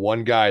did have the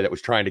one guy that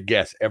was trying to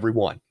guess every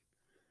one,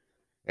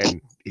 and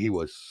he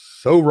was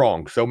so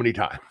wrong so many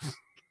times.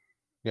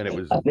 And it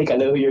was. I think I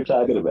know who you're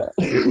talking about.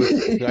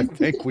 I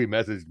think we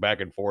messaged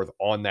back and forth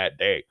on that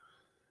day.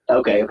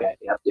 Okay.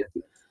 Yep.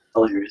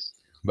 Hilarious.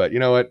 But you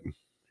know what?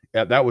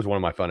 Yeah, that was one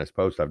of my funnest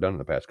posts I've done in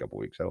the past couple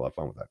of weeks. I had a lot of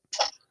fun with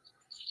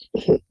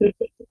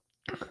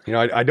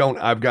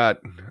that. I've got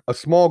a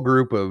small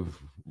group of,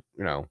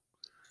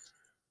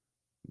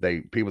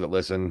 people that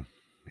listen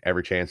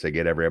every chance they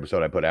get, every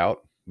episode I put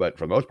out. But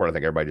for the most part, I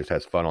think everybody just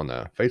has fun on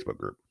the Facebook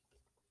group.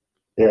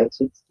 Yeah,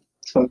 it's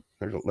fun.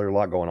 There's a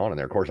lot going on in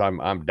there. Of course,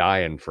 I'm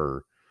dying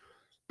for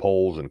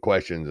polls and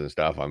questions and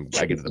stuff. I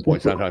get to the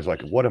point sometimes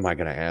like, what am I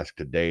going to ask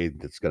today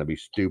that's going to be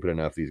stupid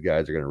enough these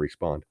guys are going to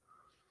respond?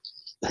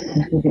 Yeah,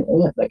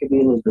 that could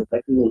be a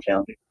little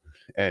challenging.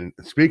 And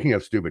speaking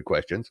of stupid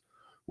questions,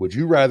 would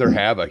you rather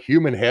have a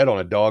human head on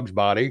a dog's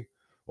body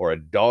or a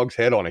dog's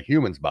head on a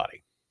human's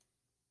body?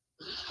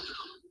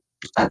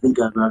 I think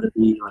I'd rather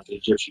be like an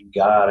Egyptian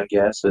god. I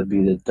guess it'd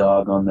be the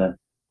dog on the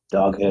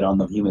dog head on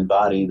the human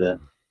body, the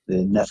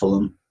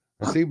Nephilim.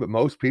 See, but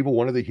most people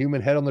wanted the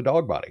human head on the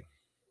dog body.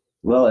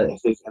 Well,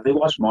 have they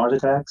watched Mars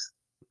Attacks?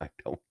 I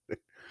don't,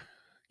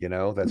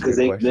 that's a Because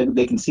good question.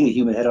 they can see a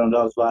human head on a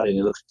dog's body, and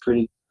it looks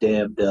pretty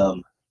damn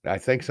dumb. I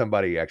think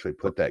somebody actually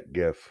put that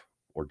GIF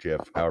or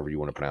GIF, however you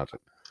want to pronounce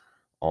it,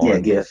 Yeah,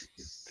 on. GIF.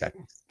 Okay,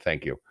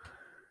 thank you.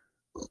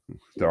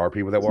 There are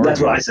people that were.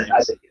 That's what I say.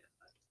 I say GIF.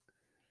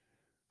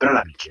 But I'm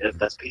not GIF.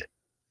 That's peanut.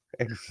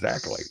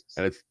 Exactly,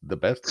 and it's the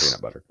best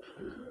peanut butter.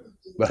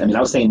 I mean, I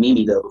was saying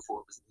Mimi though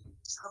before.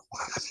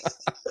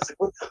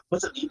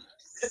 What's a Mimi?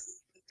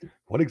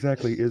 What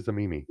exactly is a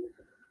Mimi?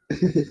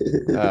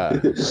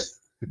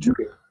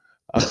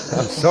 I'm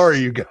sorry,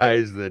 you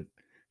guys, that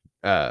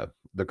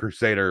the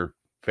Crusader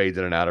fades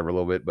in and out of a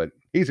little bit, but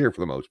he's here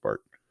for the most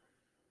part.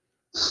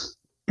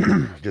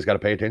 Just got to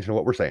pay attention to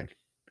what we're saying.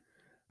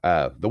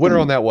 The winner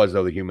on that was,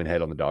 though, the human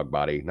head on the dog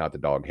body, not the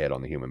dog head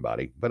on the human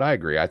body. But I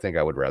agree. I think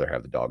I would rather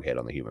have the dog head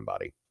on the human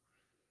body.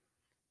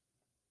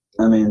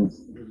 I mean,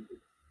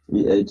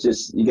 yeah, it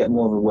just you get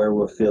more of a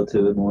werewolf feel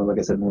to it. More, like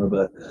I said, more of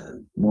a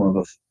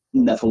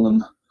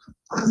Nephilim.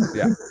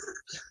 Yeah.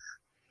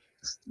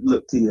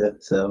 Look to you.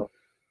 So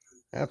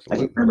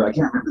absolutely. I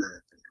can't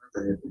remember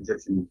the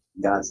Egyptian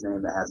god's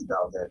name that has a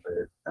dog head, but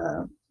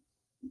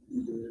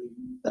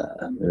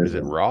is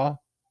it Ra?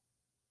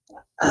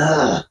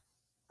 It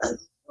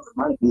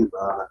might be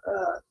Ra.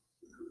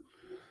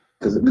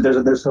 Because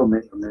there's so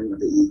many of them.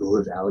 The eagle,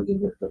 there's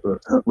alligator, the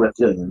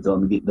reptilians.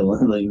 Don't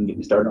even get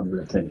me started on the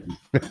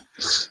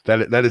reptilians.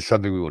 that is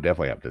something we will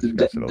definitely have to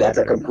discuss. That's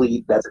a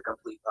complete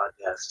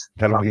podcast.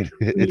 That'll be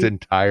its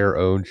entire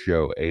own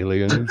show: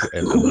 aliens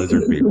and the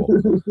lizard people,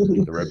 the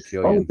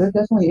reptilians. Oh, they're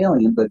definitely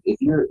alien. But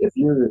if you're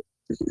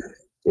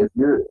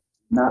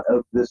not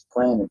of this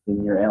planet,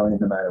 then you're alien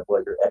no matter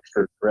what. You're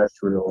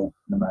extraterrestrial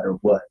no matter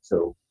what.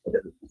 So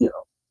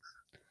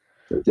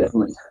So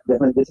definitely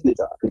it's a good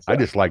talk. I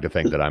just like to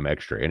think that I'm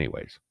extra,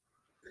 anyways.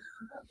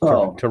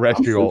 Oh,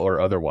 terrestrial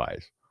or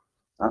otherwise.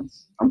 I'm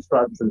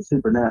striving for the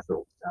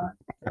supernatural.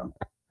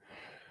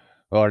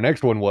 Well, our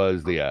next one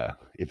was the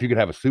if you could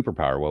have a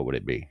superpower, what would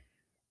it be?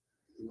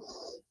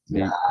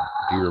 Do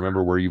you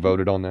remember where you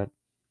voted on that?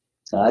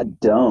 I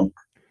don't.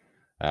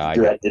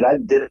 Did I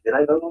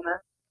vote on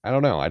that? I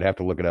don't know. I'd have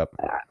to look it up.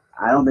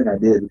 I don't think I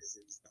did.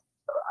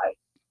 I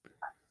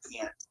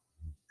can't.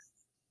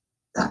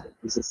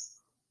 It's just.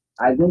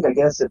 I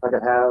guess if I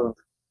could have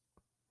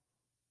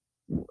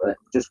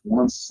just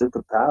one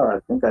superpower, I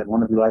think I'd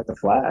want to be like the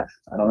Flash.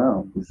 I don't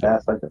know. Be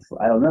fast like the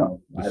Flash. I don't know.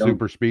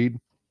 Super speed?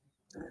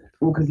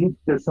 Well, because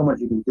there's so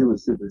much you can do with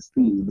super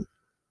speed.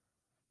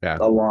 Yeah.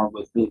 Along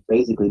with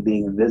basically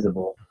being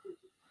invisible.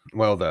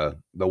 Well, the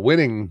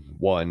winning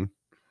one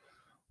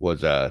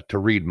was to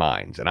read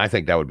minds, and I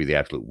think that would be the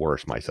absolute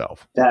worst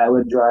myself. That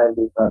would drive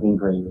me fucking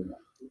crazy.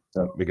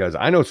 So. Because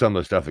I know some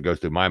of the stuff that goes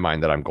through my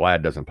mind that I'm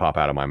glad doesn't pop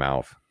out of my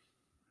mouth,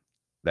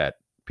 that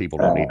people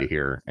don't need to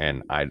hear,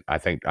 and I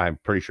think I'm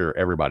pretty sure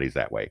everybody's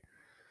that way.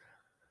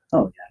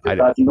 Oh yeah,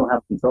 thoughts you don't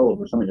have control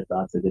over some of your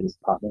thoughts that they just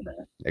pop in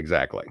there.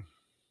 Exactly.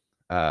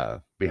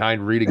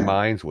 Behind reading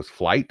minds was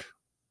flight.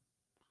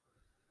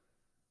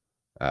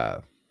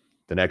 The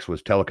next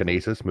was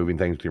telekinesis, moving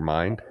things with your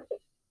mind.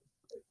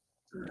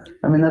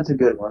 I mean, that's a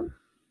good one.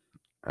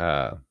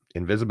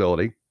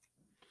 Invisibility.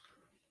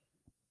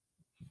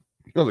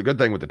 The good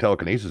thing with the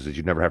telekinesis is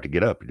you never have to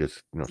get up. You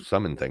just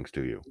summon things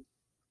to you.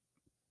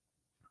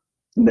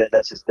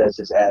 That's just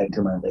adding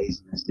to my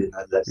laziness, dude.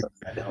 That's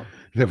something I don't.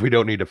 If we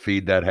don't need to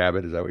feed that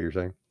habit, is that what you're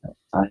saying?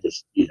 I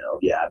just,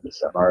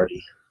 I'm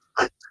already.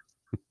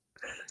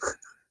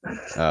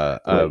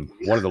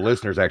 One of the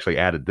listeners actually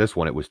added this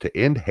one. It was to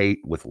end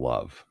hate with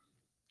love.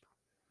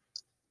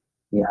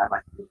 Yeah, I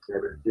might be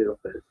clever too,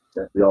 but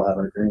we all have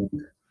our dreams.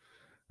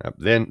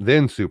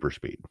 Then super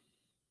speed.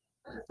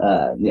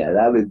 Yeah,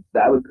 that would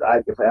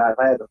if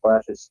I had the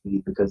Flash's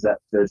speed, because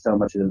there's so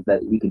much of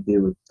that he could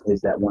do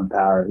with that one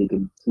power. He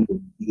could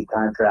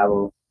time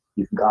travel.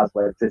 You can cause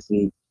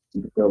electricity.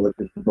 You could throw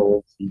electricity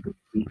bolts. You could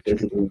be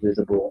physically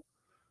invisible.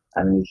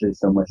 I mean, there's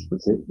just so much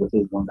with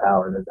his one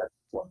power that's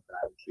one that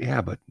I would choose.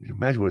 Yeah, but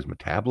imagine what his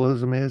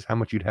metabolism is. How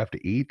much you'd have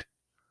to eat.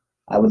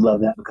 I would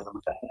love that because I'm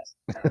a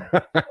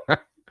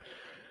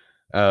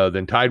fast.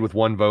 Then tied with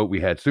one vote,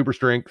 we had super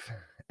strength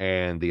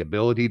and the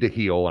ability to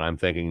heal, and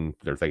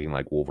they're thinking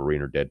like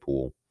Wolverine or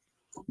Deadpool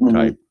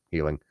type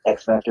healing.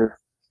 X Factor.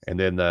 And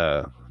then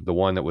the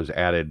one that was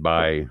added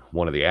by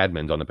one of the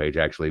admins on the page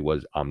actually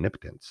was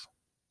omnipotence.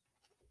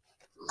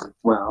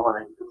 Well, I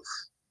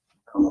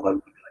don't know what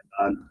would be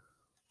like that.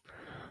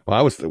 Well,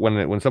 I was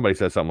when somebody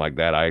says something like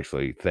that, I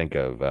actually think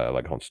of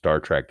like on Star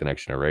Trek: The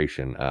Next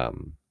Generation,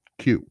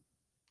 Q.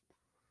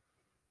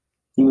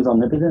 He was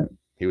omnipotent.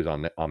 He was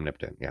on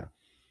omnipotent. Yeah,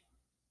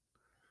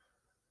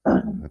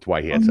 Uh, that's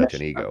why he had such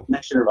an ego.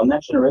 on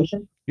Next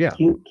Generation. Yeah,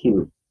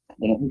 Cute.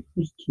 Man,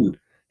 he's cute.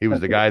 he was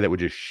the guy that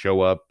would just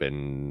show up,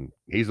 and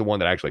he's the one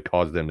that actually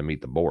caused them to meet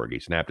the Borg. He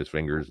snapped his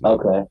fingers.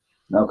 Okay.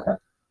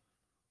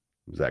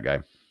 Was that guy?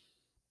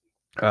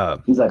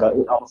 He's like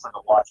almost like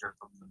a watcher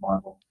from the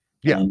Marvel.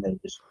 Yeah. And they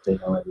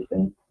know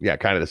everything. Yeah,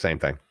 kind of the same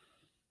thing.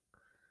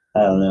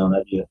 I don't know.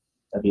 That'd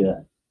be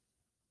a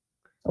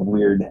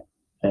weird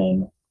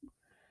thing.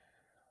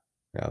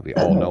 Yeah, the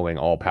all-knowing,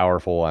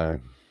 all-powerful.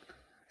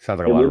 Sounds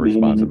like a lot of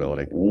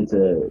responsibility. It's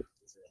a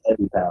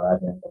heavy power, I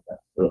think.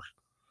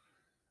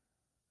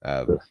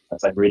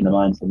 That's like reading the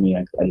minds for me.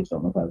 I just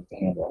don't know if I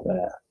can handle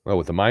that. Well,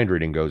 with the mind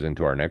reading goes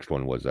into our next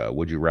one was,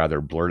 would you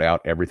rather blurt out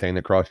everything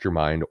that crossed your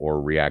mind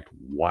or react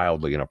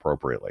wildly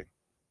inappropriately?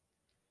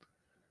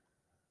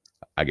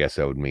 I guess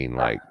that would mean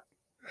like,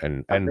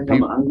 and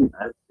people, I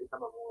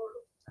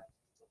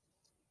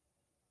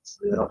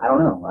don't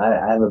know.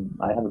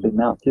 I have a big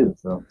mouth too,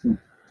 so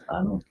I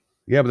don't know.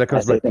 Yeah, but that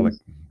comes back to like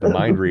the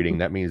mind reading.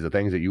 That means the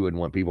things that you wouldn't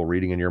want people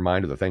reading in your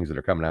mind are the things that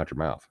are coming out your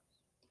mouth.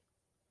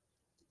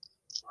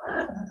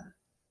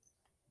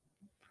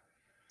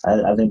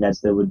 I think I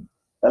still would.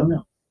 I don't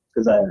know,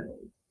 because I'm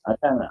a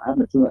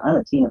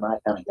TMI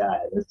kind of guy.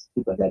 There's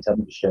people that tell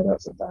me to shut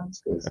up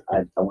sometimes because I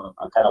kind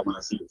of want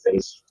to see your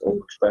face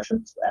full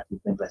expressions after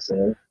things I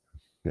say.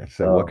 Yeah.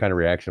 So what kind of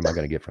reaction am I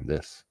going to get from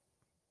this?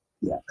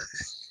 Yeah.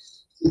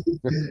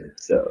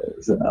 so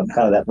I'm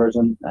kind of that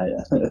person.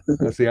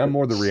 See, I'm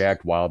more the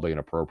react wildly and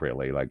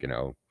appropriately. Like,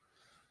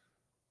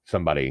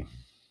 somebody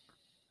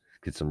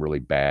gets some really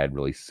bad,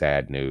 really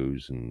sad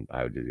news, and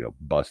I would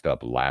bust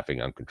up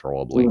laughing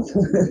uncontrollably.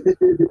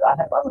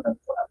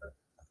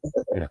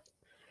 Yeah,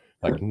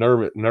 like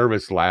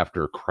nervous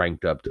laughter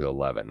cranked up to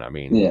 11. I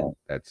mean, yeah,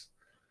 that's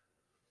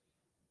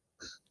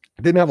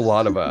didn't have a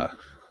lot of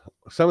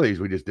some of these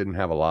we just didn't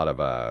have a lot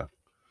of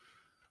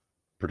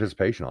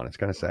participation on. It's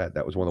kind of sad.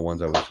 That was one of the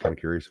ones I was kind of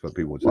curious what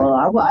people would say. Well,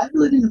 I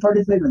really didn't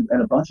participate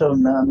in a bunch of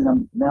them. I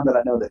mean, now that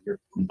I know that you're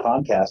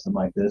podcasting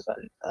like this, I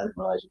didn't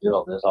realize you did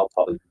all this. I'll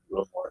probably be a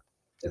little more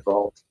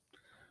involved.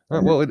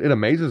 Well, it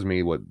amazes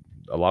me what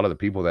a lot of the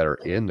people that are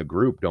in the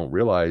group don't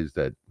realize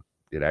that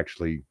it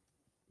actually,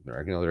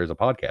 there's a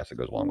podcast that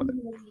goes along with it.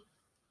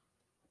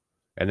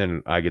 And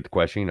then I get the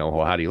question,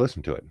 well, how do you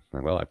listen to it?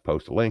 Well, I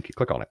post a link, you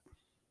click on it.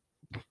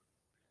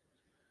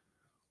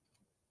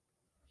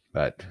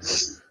 But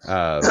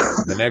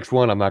the next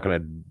one I'm not going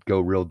to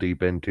go real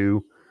deep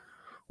into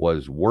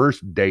was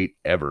worst date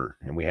ever.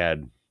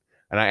 And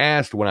I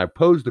asked, when I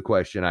posed the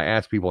question, I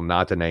asked people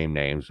not to name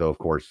names. So, of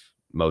course,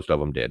 most of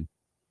them did.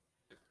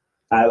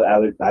 I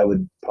would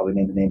probably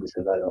name the name because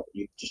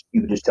you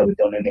would just tell me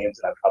don't name names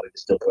and I'd probably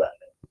just still put out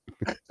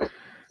a name.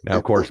 Now,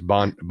 of course,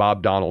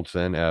 Bob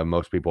Donaldson,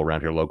 most people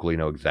around here locally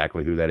know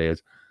exactly who that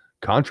is.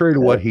 Contrary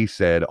to what he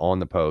said on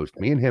the post,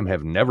 me and him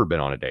have never been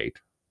on a date.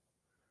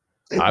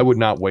 I would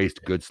not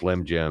waste good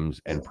Slim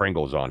Jims and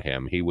Pringles on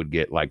him. He would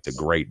get like the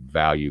Great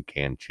Value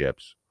canned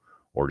chips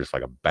or just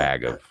like a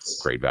bag of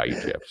Great Value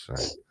chips.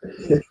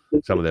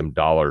 Some of them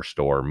dollar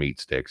store meat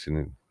sticks.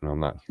 And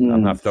I'm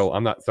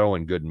not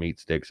throwing good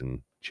meat sticks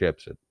and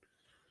chips at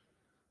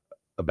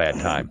a bad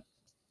time.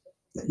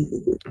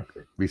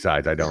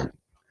 Besides, I don't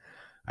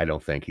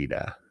think he'd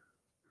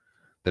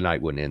the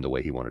night wouldn't end the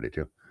way he wanted it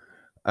to.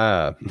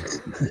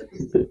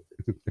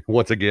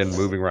 Once again,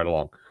 moving right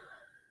along.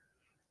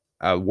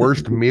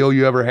 Worst meal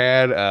you ever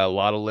had? A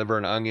lot of liver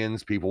and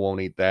onions. People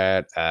won't eat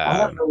that. I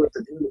don't know what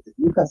to do with it.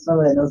 You got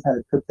somebody that knows how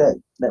to cook that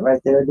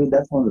right there, dude.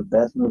 That's one of the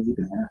best meals you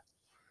can have.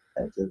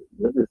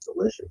 Liver is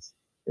delicious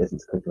if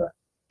it's cooked right.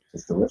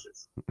 It's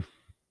delicious.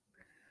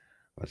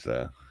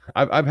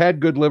 I've had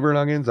good liver and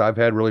onions. I've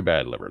had really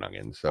bad liver and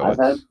onions. So I've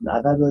had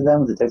really bad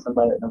ones. It takes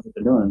somebody that knows what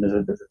they're doing.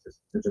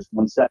 There's just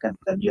 1 second,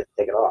 then you have to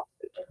take it off.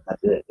 And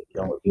that's it. If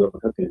you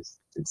overcook it,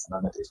 it's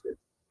not gonna taste good.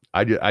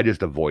 I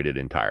just avoid it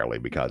entirely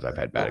because I've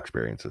had bad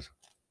experiences.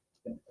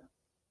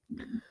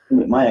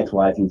 My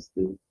ex-wife used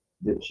to.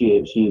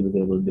 She was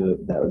able to do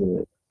it. That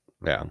was it.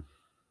 Yeah.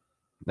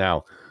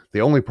 Now,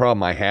 the only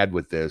problem I had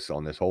with this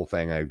on this whole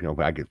thing,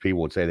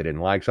 people would say they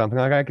didn't like something.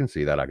 Like I can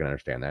see that. I can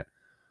understand that.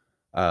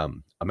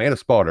 Amanda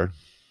Spaulding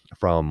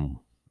from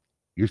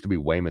used to be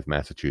Weymouth,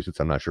 Massachusetts.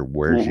 I'm not sure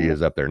where she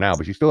is up there now,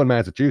 but she's still in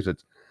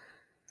Massachusetts.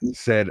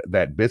 Said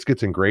that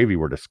biscuits and gravy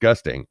were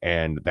disgusting,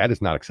 and that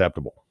is not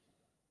acceptable.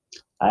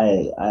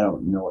 I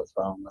don't know what's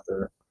wrong with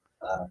her.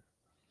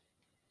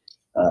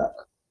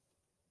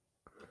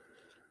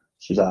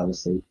 She's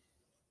obviously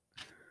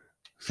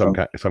some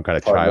kind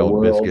of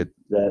child biscuit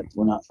that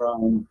we're not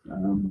from.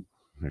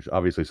 There's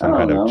obviously some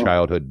kind of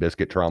childhood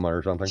biscuit trauma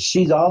or something.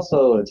 She's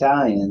also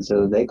Italian,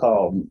 so they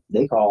call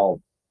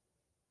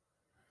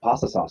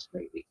pasta sauce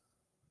gravy.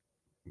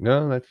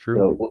 No, that's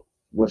true. So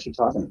what's she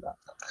talking about?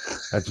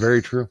 That's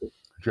very true.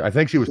 I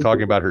think she was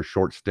talking about her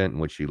short stint in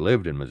which she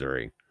lived in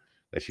Missouri,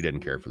 that she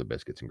didn't care for the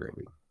biscuits and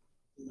gravy.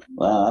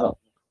 Well,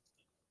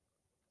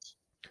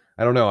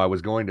 I don't know. I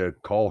was going to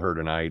call her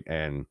tonight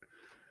and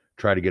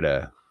try to get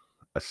a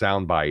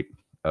sound bite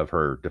of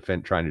her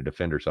trying to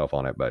defend herself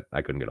on it, but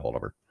I couldn't get a hold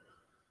of her.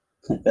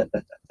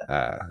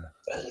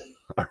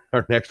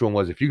 Our next one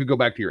was, if you could go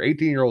back to your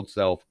 18-year-old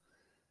self,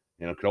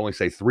 could only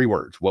say 3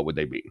 words, what would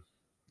they be?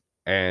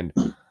 And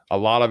a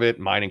lot of it,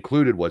 mine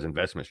included, was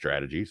investment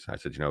strategies. I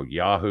said,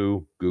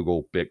 Yahoo,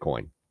 Google,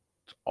 Bitcoin.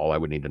 That's all I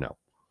would need to know.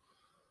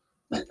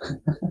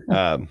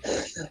 A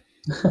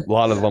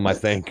lot of them, I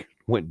think,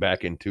 went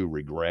back into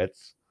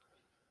regrets.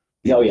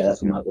 Oh yeah,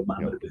 that's what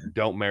mine would have been.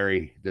 Don't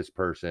marry this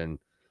person.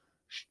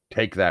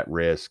 Take that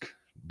risk.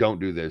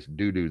 Don't do this.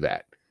 Do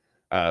that.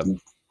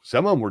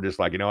 Some of them were just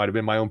like, I'd have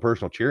been my own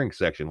personal cheering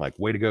section, like,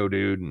 way to go,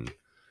 dude, and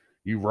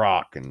you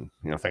rock, and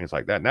things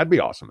like that. And that'd be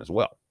awesome as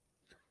well.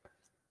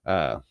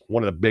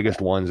 One of the biggest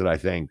ones that I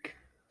think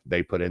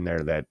they put in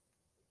there that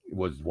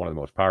was one of the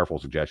most powerful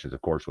suggestions,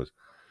 of course, was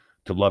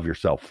to love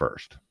yourself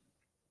first.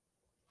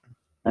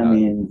 I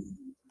mean,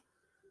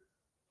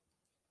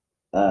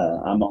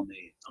 I'm on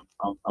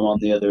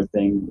the other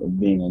thing of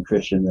being a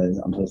Christian,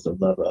 that I'm supposed to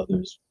love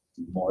others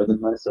more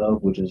than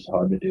myself, which is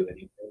hard to do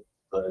anyway.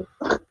 But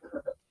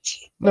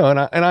no, and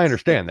I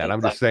understand that. I'm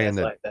just saying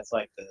that's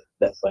what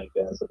I'm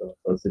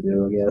supposed to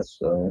do, I guess.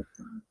 So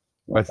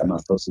I'm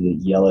not supposed to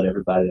yell at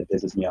everybody that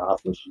pisses me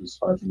off, which is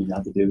hard for me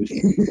not to do.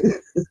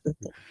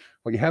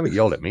 Well, you haven't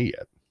yelled at me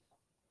yet.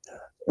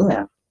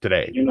 Yeah.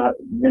 Today. You're not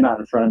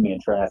in front of me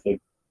in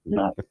traffic. You're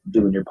not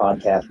doing your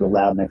podcast real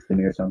loud next to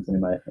me or something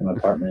in my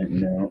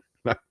apartment,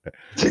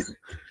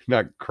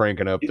 Not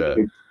cranking up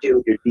the.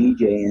 You're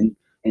DJing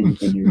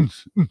and you're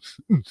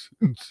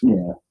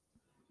yeah.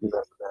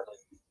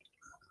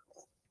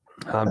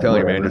 I'm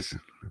telling you, man, just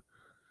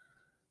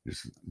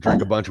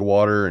drink a bunch of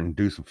water and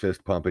do some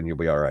fist pumping. You'll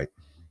be all right.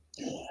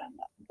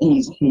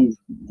 He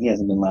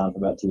hasn't been loud for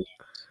about 2 years.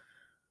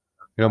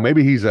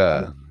 Maybe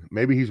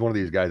he's one of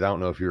these guys. I don't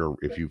know if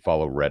you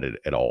follow Reddit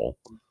at all.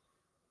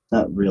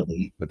 Not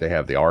really. But they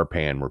have the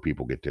RPAN where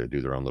people get to do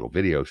their own little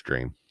video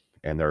stream,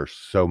 and there are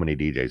so many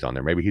DJs on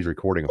there. Maybe he's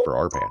recording for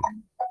RPAN.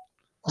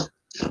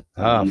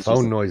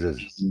 Phone noises.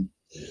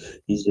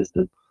 He's just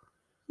a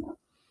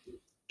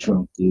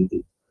Trump dude.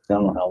 I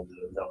don't know how old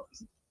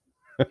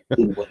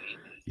he is.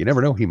 You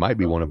never know. He might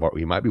be one of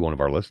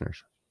our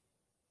listeners.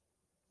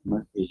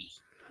 He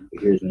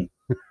hears me.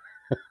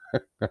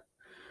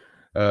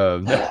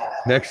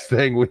 Next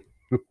thing we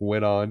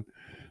went on.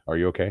 Are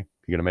you okay?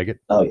 You gonna make it?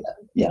 Oh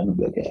yeah, I'm gonna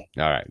be okay.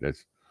 All right. Want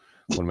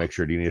to make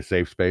sure. Do you need a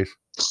safe space?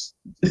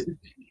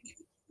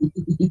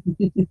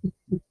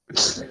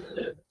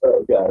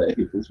 Oh God, I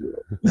hate this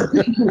real.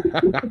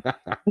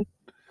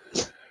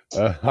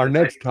 Our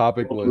next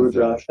topic was.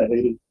 Josh, I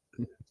hate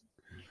it.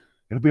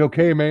 It'll be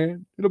okay,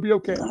 man. It'll be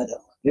okay. I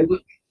know. It'll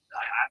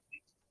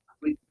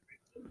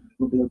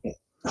be okay.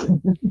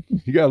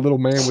 You got a little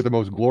man with the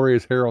most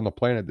glorious hair on the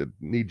planet that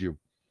needs you.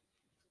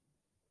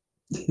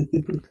 He's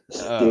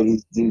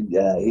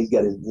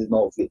got his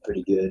mold fit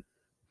pretty good.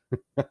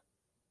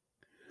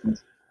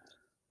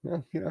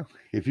 Well,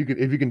 if you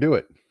can do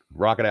it,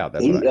 rock it out.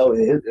 That's what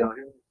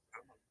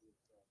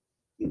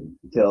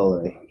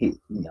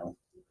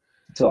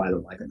until I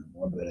don't like him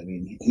anymore. But I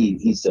mean,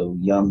 he's so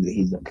young that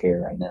he doesn't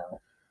care right now.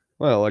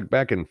 Well, like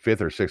back in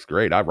 5th or 6th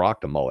grade, I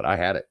rocked a mullet. I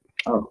had it.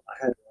 Oh, I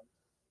had one.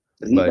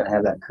 But he's gonna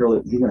have that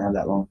curly. He's gonna have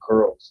that long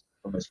curls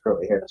from his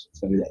curly hair. So it's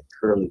gonna be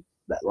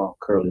that long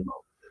curly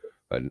mullet.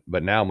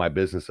 But now my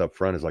business up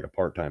front is like a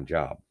part-time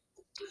job.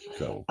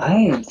 So I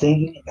am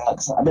thinking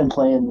about. I've been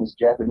playing this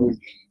Japanese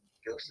game,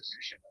 Ghost of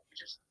Tsushima,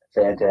 which is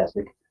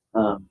fantastic.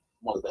 One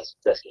of the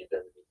best games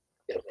ever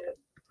made.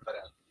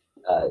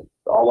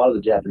 But a lot of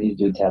the Japanese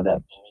dudes have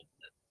that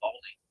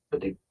balding,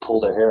 but they pull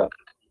their hair up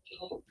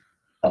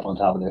on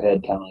top of their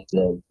head, kind of like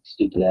the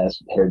stupid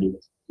ass hairdo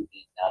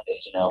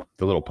nowadays.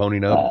 The little pony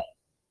nub.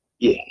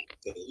 Yeah.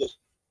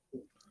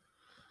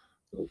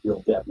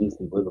 Real Japanese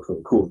people look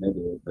really cool.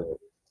 Maybe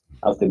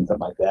I was thinking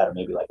something like that, or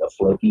maybe like a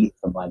Floki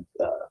from like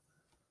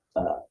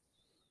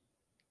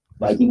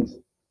Vikings.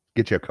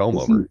 Get you a comb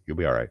over. You'll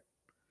be all right.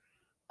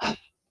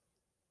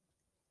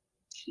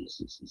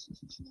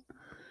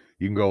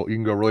 You can go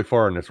really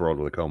far in this world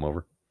with a comb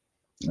over.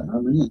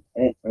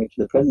 Hey, right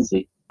to the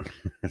presidency.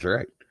 That's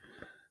right.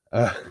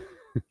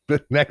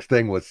 The next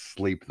thing was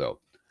sleep, though.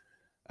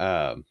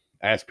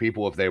 Asked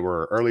people if they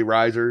were early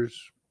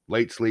risers,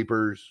 late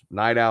sleepers,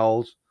 night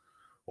owls,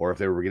 or if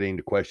they were beginning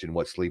to question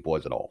what sleep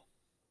was at all.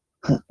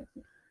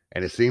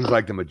 And it seems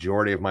like the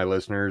majority of my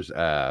listeners,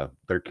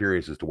 they're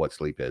curious as to what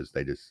sleep is.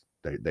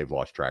 They've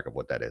lost track of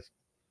what that is.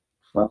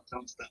 Well,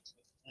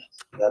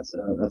 that's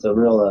a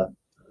real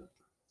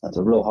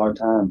hard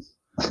time.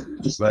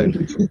 But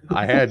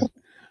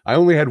I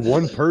only had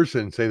one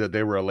person say that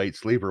they were a late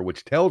sleeper,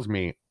 which tells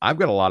me I've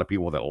got a lot of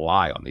people that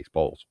lie on these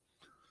polls.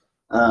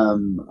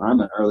 I'm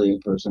an early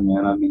person,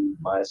 man. I mean,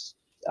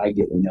 I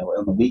get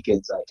on the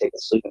weekends I take a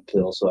sleeping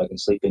pill so I can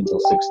sleep until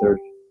 6:30.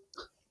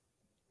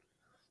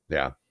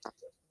 Yeah.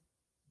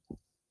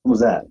 What was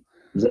that?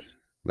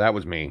 That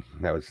was me.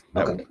 That was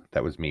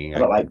me. I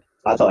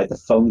thought like the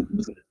phone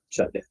was going to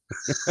shut down.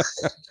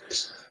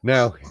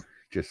 No,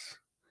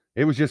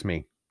 it was just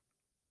me.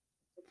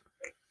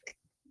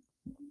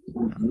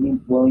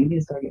 Well, you need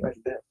to start getting back to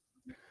bed.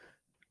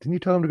 Didn't you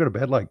tell him to go to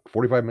bed like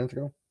 45 minutes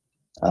ago?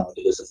 Oh,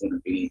 this is going to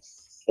be.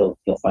 He'll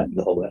find me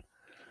the whole way.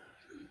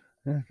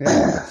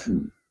 Yeah.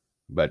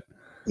 But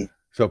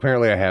so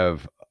apparently I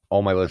have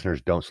all my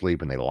listeners don't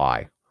sleep and they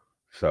lie.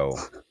 So,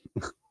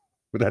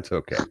 but that's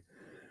okay.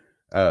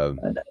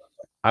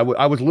 I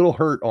was a little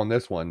hurt on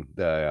this one.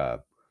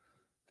 The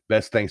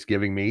best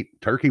Thanksgiving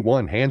meat, turkey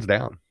won hands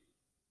down.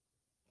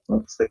 Well,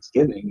 it's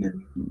Thanksgiving,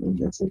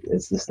 and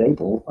it's the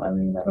staple. I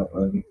mean, I don't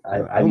really.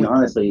 I mean,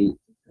 honestly,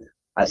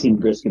 I seen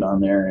brisket on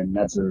there, and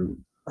that's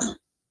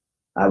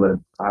I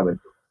would.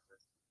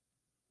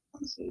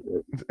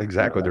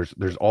 Exactly.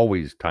 There's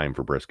always time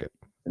for brisket.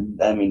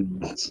 I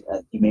mean,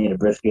 you made a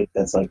brisket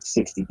that's like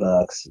 $60,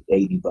 $80.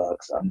 I'm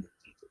gonna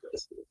eat the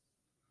brisket.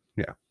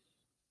 Yeah.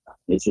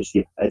 It's just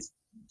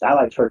I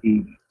like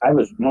turkey. My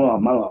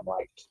mom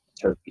liked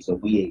turkey, so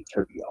we ate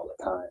turkey all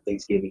the time.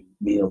 Thanksgiving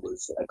meal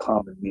was a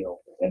common meal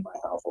in my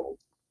household,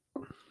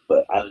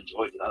 but I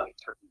enjoyed it. I like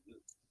turkey.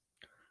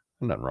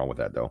 Nothing wrong with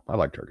that though. I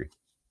like turkey.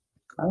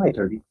 I like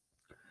turkey.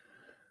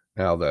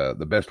 Now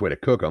the best way to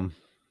cook them,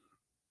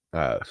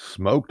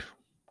 smoked,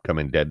 come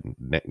in dead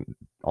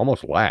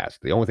almost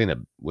last. The only thing that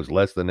was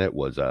less than it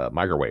was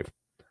microwave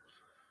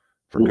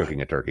for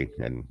cooking a turkey,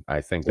 and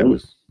I think that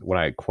was when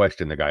I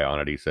questioned the guy on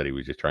it. He said he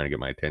was just trying to get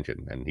my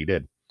attention, and he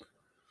did.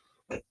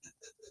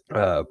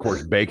 Of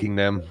course, baking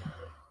them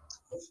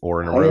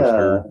or in a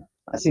roaster.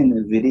 I seen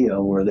the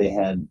video where they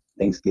had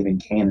Thanksgiving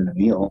can in a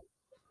meal,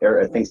 or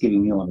a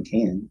Thanksgiving meal in a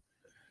can.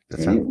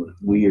 It was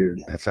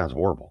weird. That sounds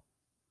horrible.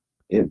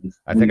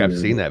 I think I've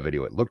seen that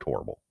video. It looked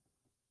horrible.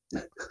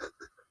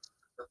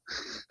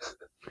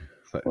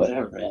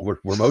 Whatever, man.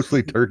 We're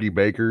mostly turkey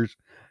bakers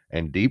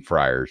and deep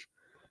fryers.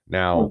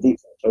 Now, deep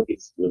fried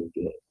turkey's really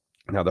good.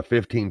 Now, the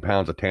 15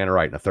 pounds of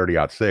Tannerite and a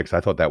 30-06, I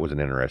thought that was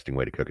an interesting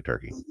way to cook a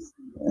turkey.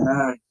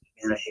 Man,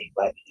 I hate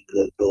biting into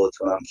those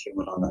bullets when I'm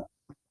chewing on that.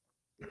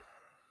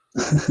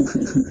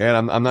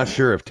 And I'm not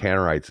sure if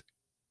Tannerite's,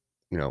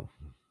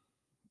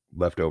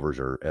 leftovers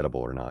are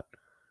edible or not.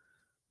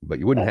 But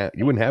you wouldn't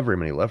have very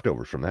many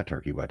leftovers from that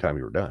turkey by the time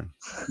you were done.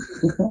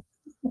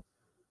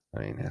 I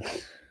mean,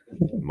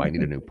 you might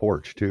need a new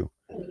porch too.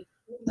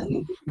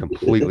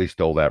 Completely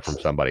stole that from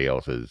somebody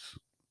else's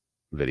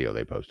video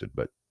they posted,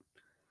 but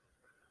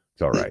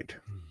it's all right.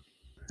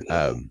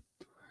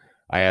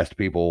 I asked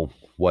people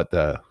what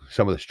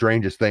some of the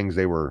strangest things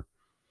they were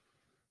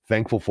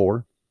thankful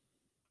for.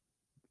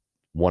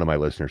 One of my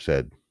listeners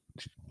said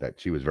that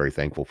she was very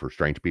thankful for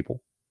strange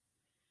people.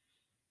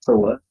 For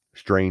what?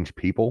 Strange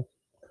people.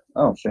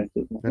 Oh, strange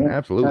people. Yeah.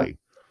 Absolutely.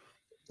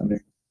 Yeah.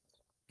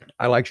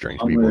 I like strange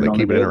people. They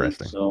keep it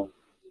interesting. So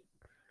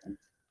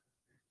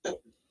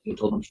you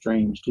told them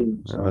strange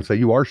too. So. I'd say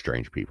you are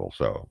strange people.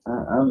 So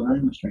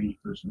I'm a strange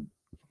person.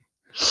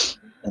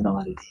 An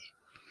oddity.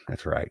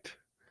 That's right.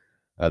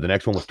 The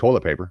next one was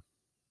toilet paper.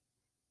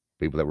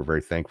 People that were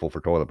very thankful for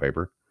toilet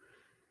paper.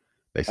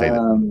 They say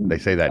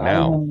that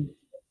now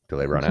till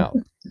they run out.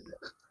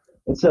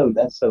 That's so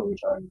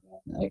retarded.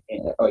 Man. I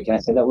can't. Oh, can I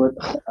say that word?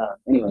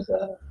 Anyways,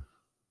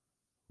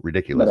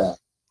 ridiculous. But,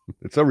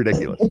 it's so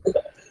ridiculous.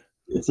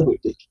 It's so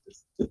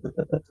ridiculous.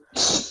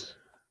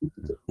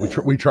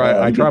 we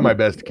try. I try my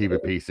best to keep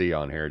it PC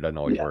on here. It doesn't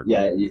always work.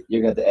 Yeah,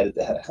 you're going to edit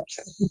that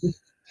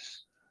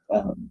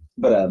out.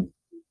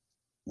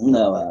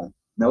 No.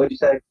 What'd you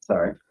say?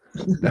 Sorry.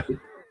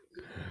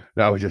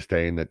 No, I was just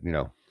saying that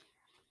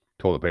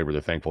toilet paper.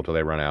 They're thankful till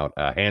they run out.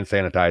 Hand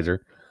sanitizer.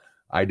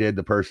 I did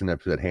the person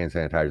that said hand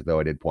sanitizer,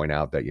 though. I did point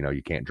out that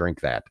you can't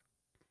drink that.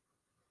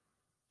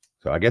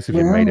 So I guess if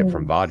you made it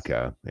from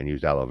vodka and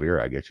used aloe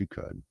vera, I guess you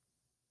could.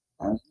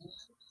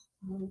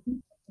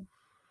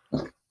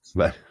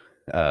 But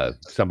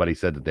somebody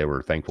said that they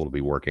were thankful to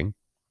be working.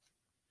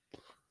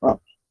 Oh.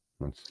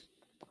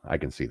 I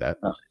can see that.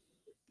 Oh.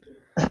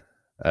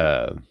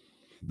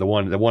 The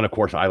one, of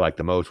course, I liked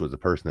the most was the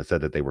person that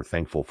said that they were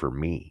thankful for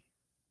me.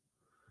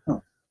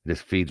 Oh.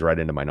 This feeds right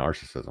into my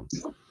narcissism.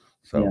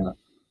 So,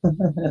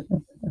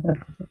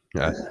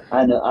 yeah.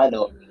 I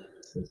know,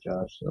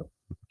 Josh. So.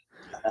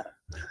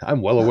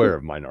 I'm well aware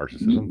of my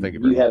narcissism. Thank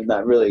you. You have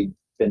not really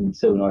been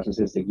so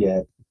narcissistic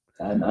yet.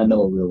 I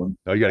know a real one.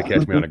 Oh, you got to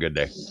catch me on a good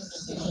day.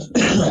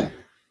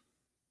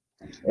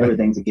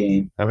 Everything's a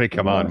game. I mean,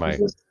 come on,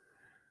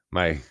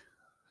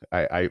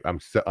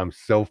 I'm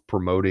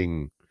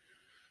self-promoting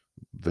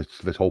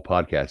this whole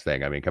podcast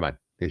thing. I mean, come on,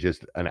 it's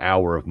just an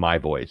hour of my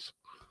voice,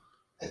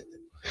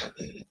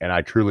 and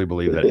I truly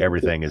believe that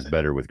everything is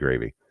better with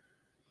gravy.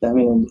 I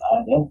mean,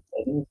 yeah,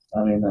 it is.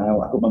 I mean, I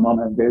hope my mom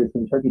has very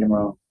some turkey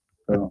tomorrow.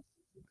 So.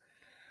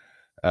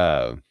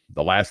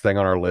 The last thing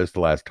on our list,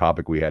 the last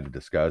topic we had to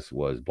discuss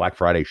was Black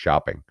Friday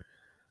shopping.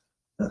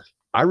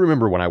 I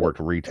remember when I worked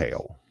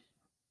retail,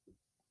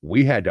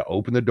 we had to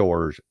open the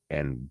doors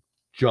and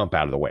jump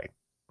out of the way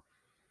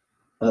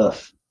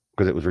because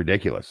it was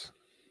ridiculous.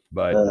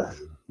 But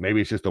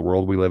maybe it's just the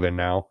world we live in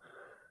now.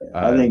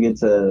 I think it is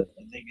the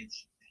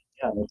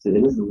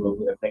world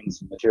where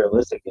everything's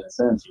materialistic in a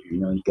sense.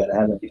 You got to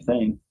have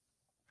everything.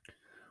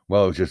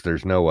 Well, it's just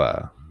there's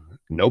no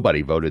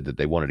nobody voted that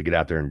they wanted to get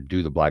out there and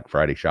do the Black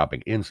Friday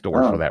shopping in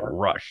stores for that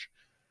rush.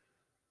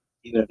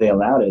 Even if they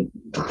allowed it.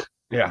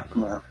 Yeah.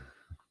 Well,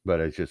 But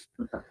it's just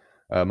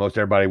most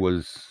everybody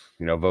was,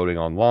 voting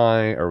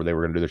online, or they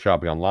were going to do the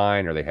shopping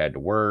online, or they had to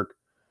work.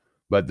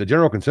 But the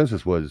general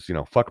consensus was,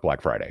 fuck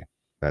Black Friday.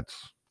 That's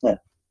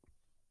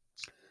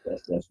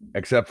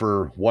except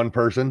for one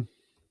person.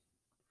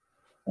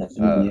 That's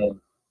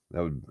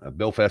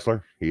Bill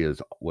Fessler. He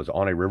was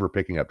on a river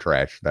picking up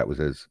trash. That was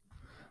his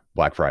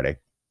Black Friday,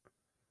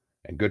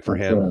 and good for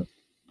him.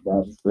 That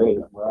was great.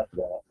 I'm glad for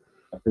that.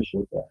 I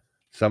appreciate that.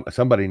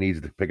 Somebody needs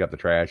to pick up the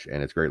trash,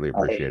 and it's greatly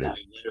appreciated.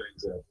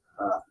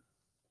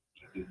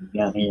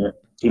 Down here,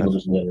 people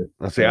just litter.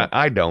 See,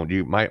 I don't.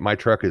 My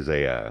truck is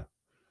a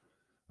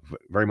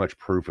very much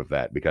proof of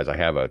that, because I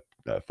have a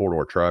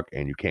 4-door truck,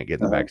 and you can't get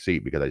in the back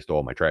seat because I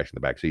stole my trash in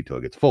the back seat till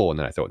it gets full, and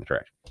then I throw it in the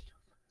trash.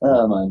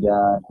 Oh my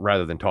God!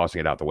 Rather than tossing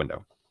it out the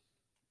window.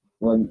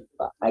 Well,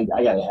 I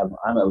gotta have.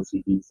 I'm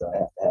OCD, so I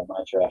have to have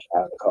my trash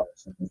out of the car.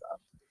 As soon as I'm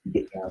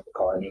getting out of the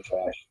car, any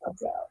trash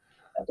comes out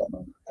at that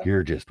moment.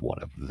 You're just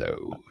one of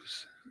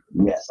those.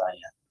 Yes, I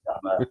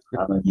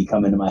am. You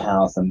come into my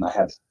house, and I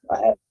have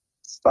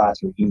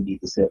spots where you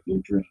need to set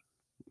your drink.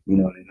 You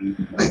know what I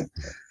mean?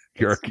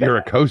 You're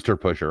a coaster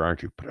pusher,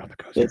 aren't you? Put it on the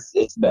coaster.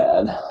 It's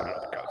bad.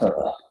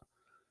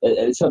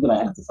 It's something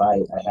I have to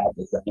fight. I have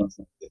to. I know it's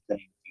not a good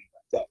thing.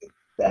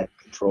 That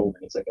control.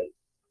 It's like a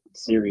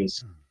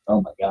serious.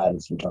 Oh my God!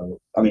 It's retarded.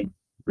 I mean,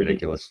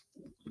 ridiculous.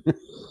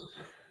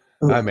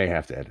 I may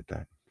have to edit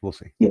that. We'll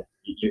see. Yeah.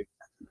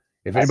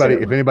 If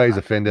anybody's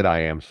offended,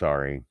 I am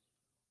sorry.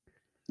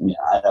 Yeah,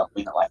 I don't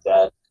mean it like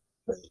that.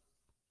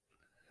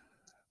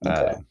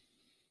 Okay.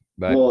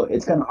 Well,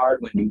 it's kind of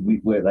hard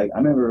when we're like, I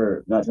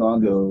remember not too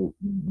long ago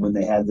when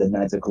they had the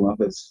Knights of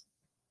Columbus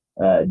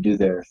do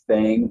their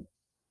thing.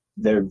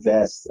 Their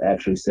vests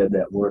actually said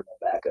that word on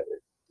the back of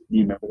it. Do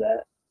you remember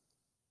that?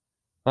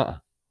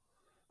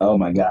 Oh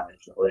my God,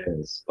 it's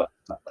hilarious.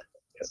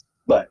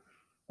 But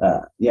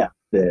yeah,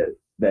 I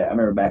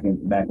remember back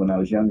when I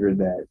was younger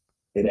that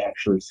it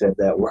actually said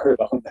that word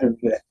on their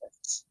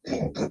vests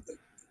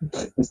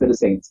instead of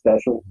saying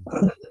special.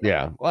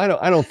 Yeah, well,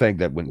 I don't think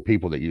that when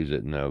people that use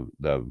it in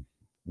the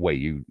way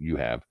you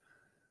have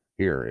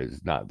here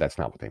that's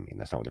not what they mean.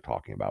 That's not what they're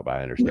talking about. But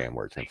I understand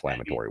where it's an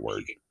inflammatory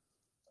word.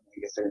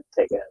 I guess they're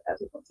taking it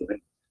as a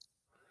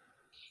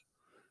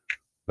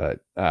But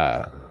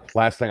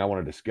last thing I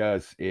want to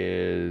discuss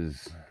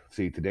is,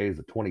 today is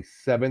the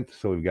 27th,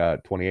 so we've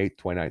got 28th,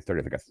 29th,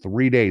 30th. I got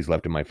 3 days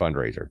left in my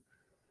fundraiser.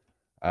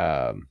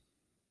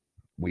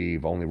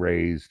 We've only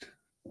raised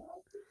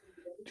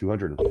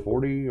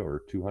 $240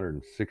 or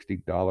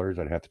 $260.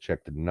 I'd have to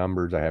check the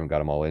numbers. I haven't got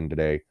them all in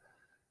today.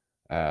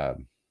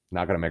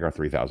 Not going to make our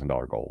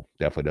 $3,000 goal.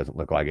 Definitely doesn't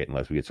look like it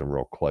unless we get some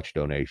real clutch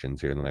donations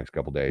here in the next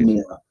couple days.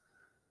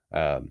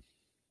 Yeah.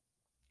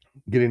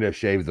 Getting to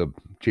shave the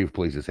chief of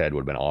police's head would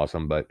have been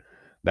awesome, but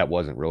that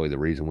wasn't really the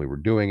reason we were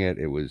doing it.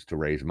 It was to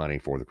raise money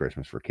for the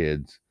Christmas for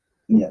Kids.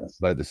 Yes.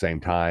 But at the same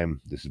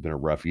time, this has been a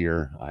rough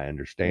year. I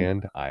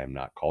understand. I am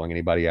not calling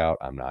anybody out.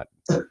 I'm not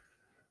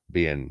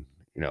being,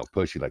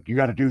 pushy, like, you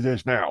got to do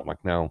this now. I'm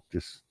like, no,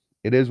 just,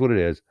 it is what it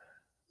is.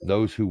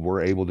 Those who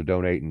were able to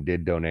donate and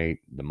did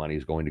donate, the money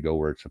is going to go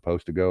where it's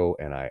supposed to go.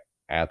 And I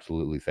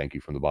absolutely thank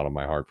you from the bottom of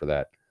my heart for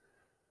that.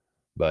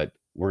 But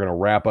we're going to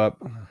wrap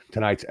up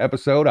tonight's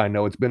episode. I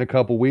know it's been a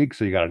couple weeks,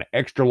 so you got an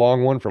extra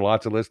long one for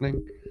lots of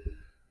listening.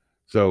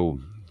 So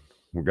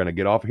we're going to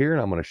get off here,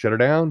 and I'm going to shut her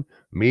down.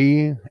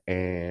 Me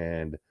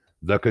and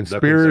the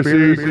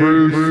Conspiracy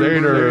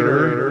Crusader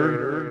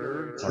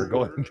are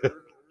going to...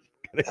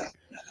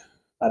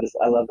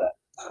 I love that.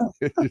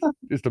 It's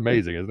just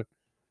amazing, isn't it?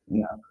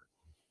 Yeah.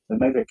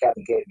 Maybe a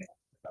Captain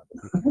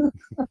Caveman.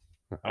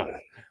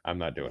 I'm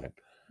not doing it.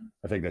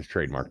 I think that's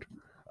trademarked.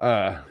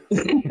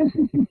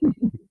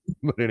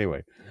 But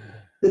anyway,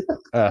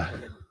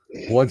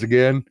 once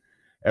again,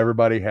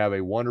 everybody have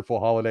a wonderful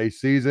holiday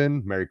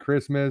season. Merry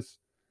Christmas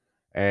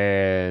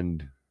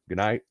and good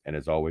night. And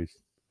as always,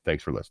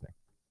 thanks for listening.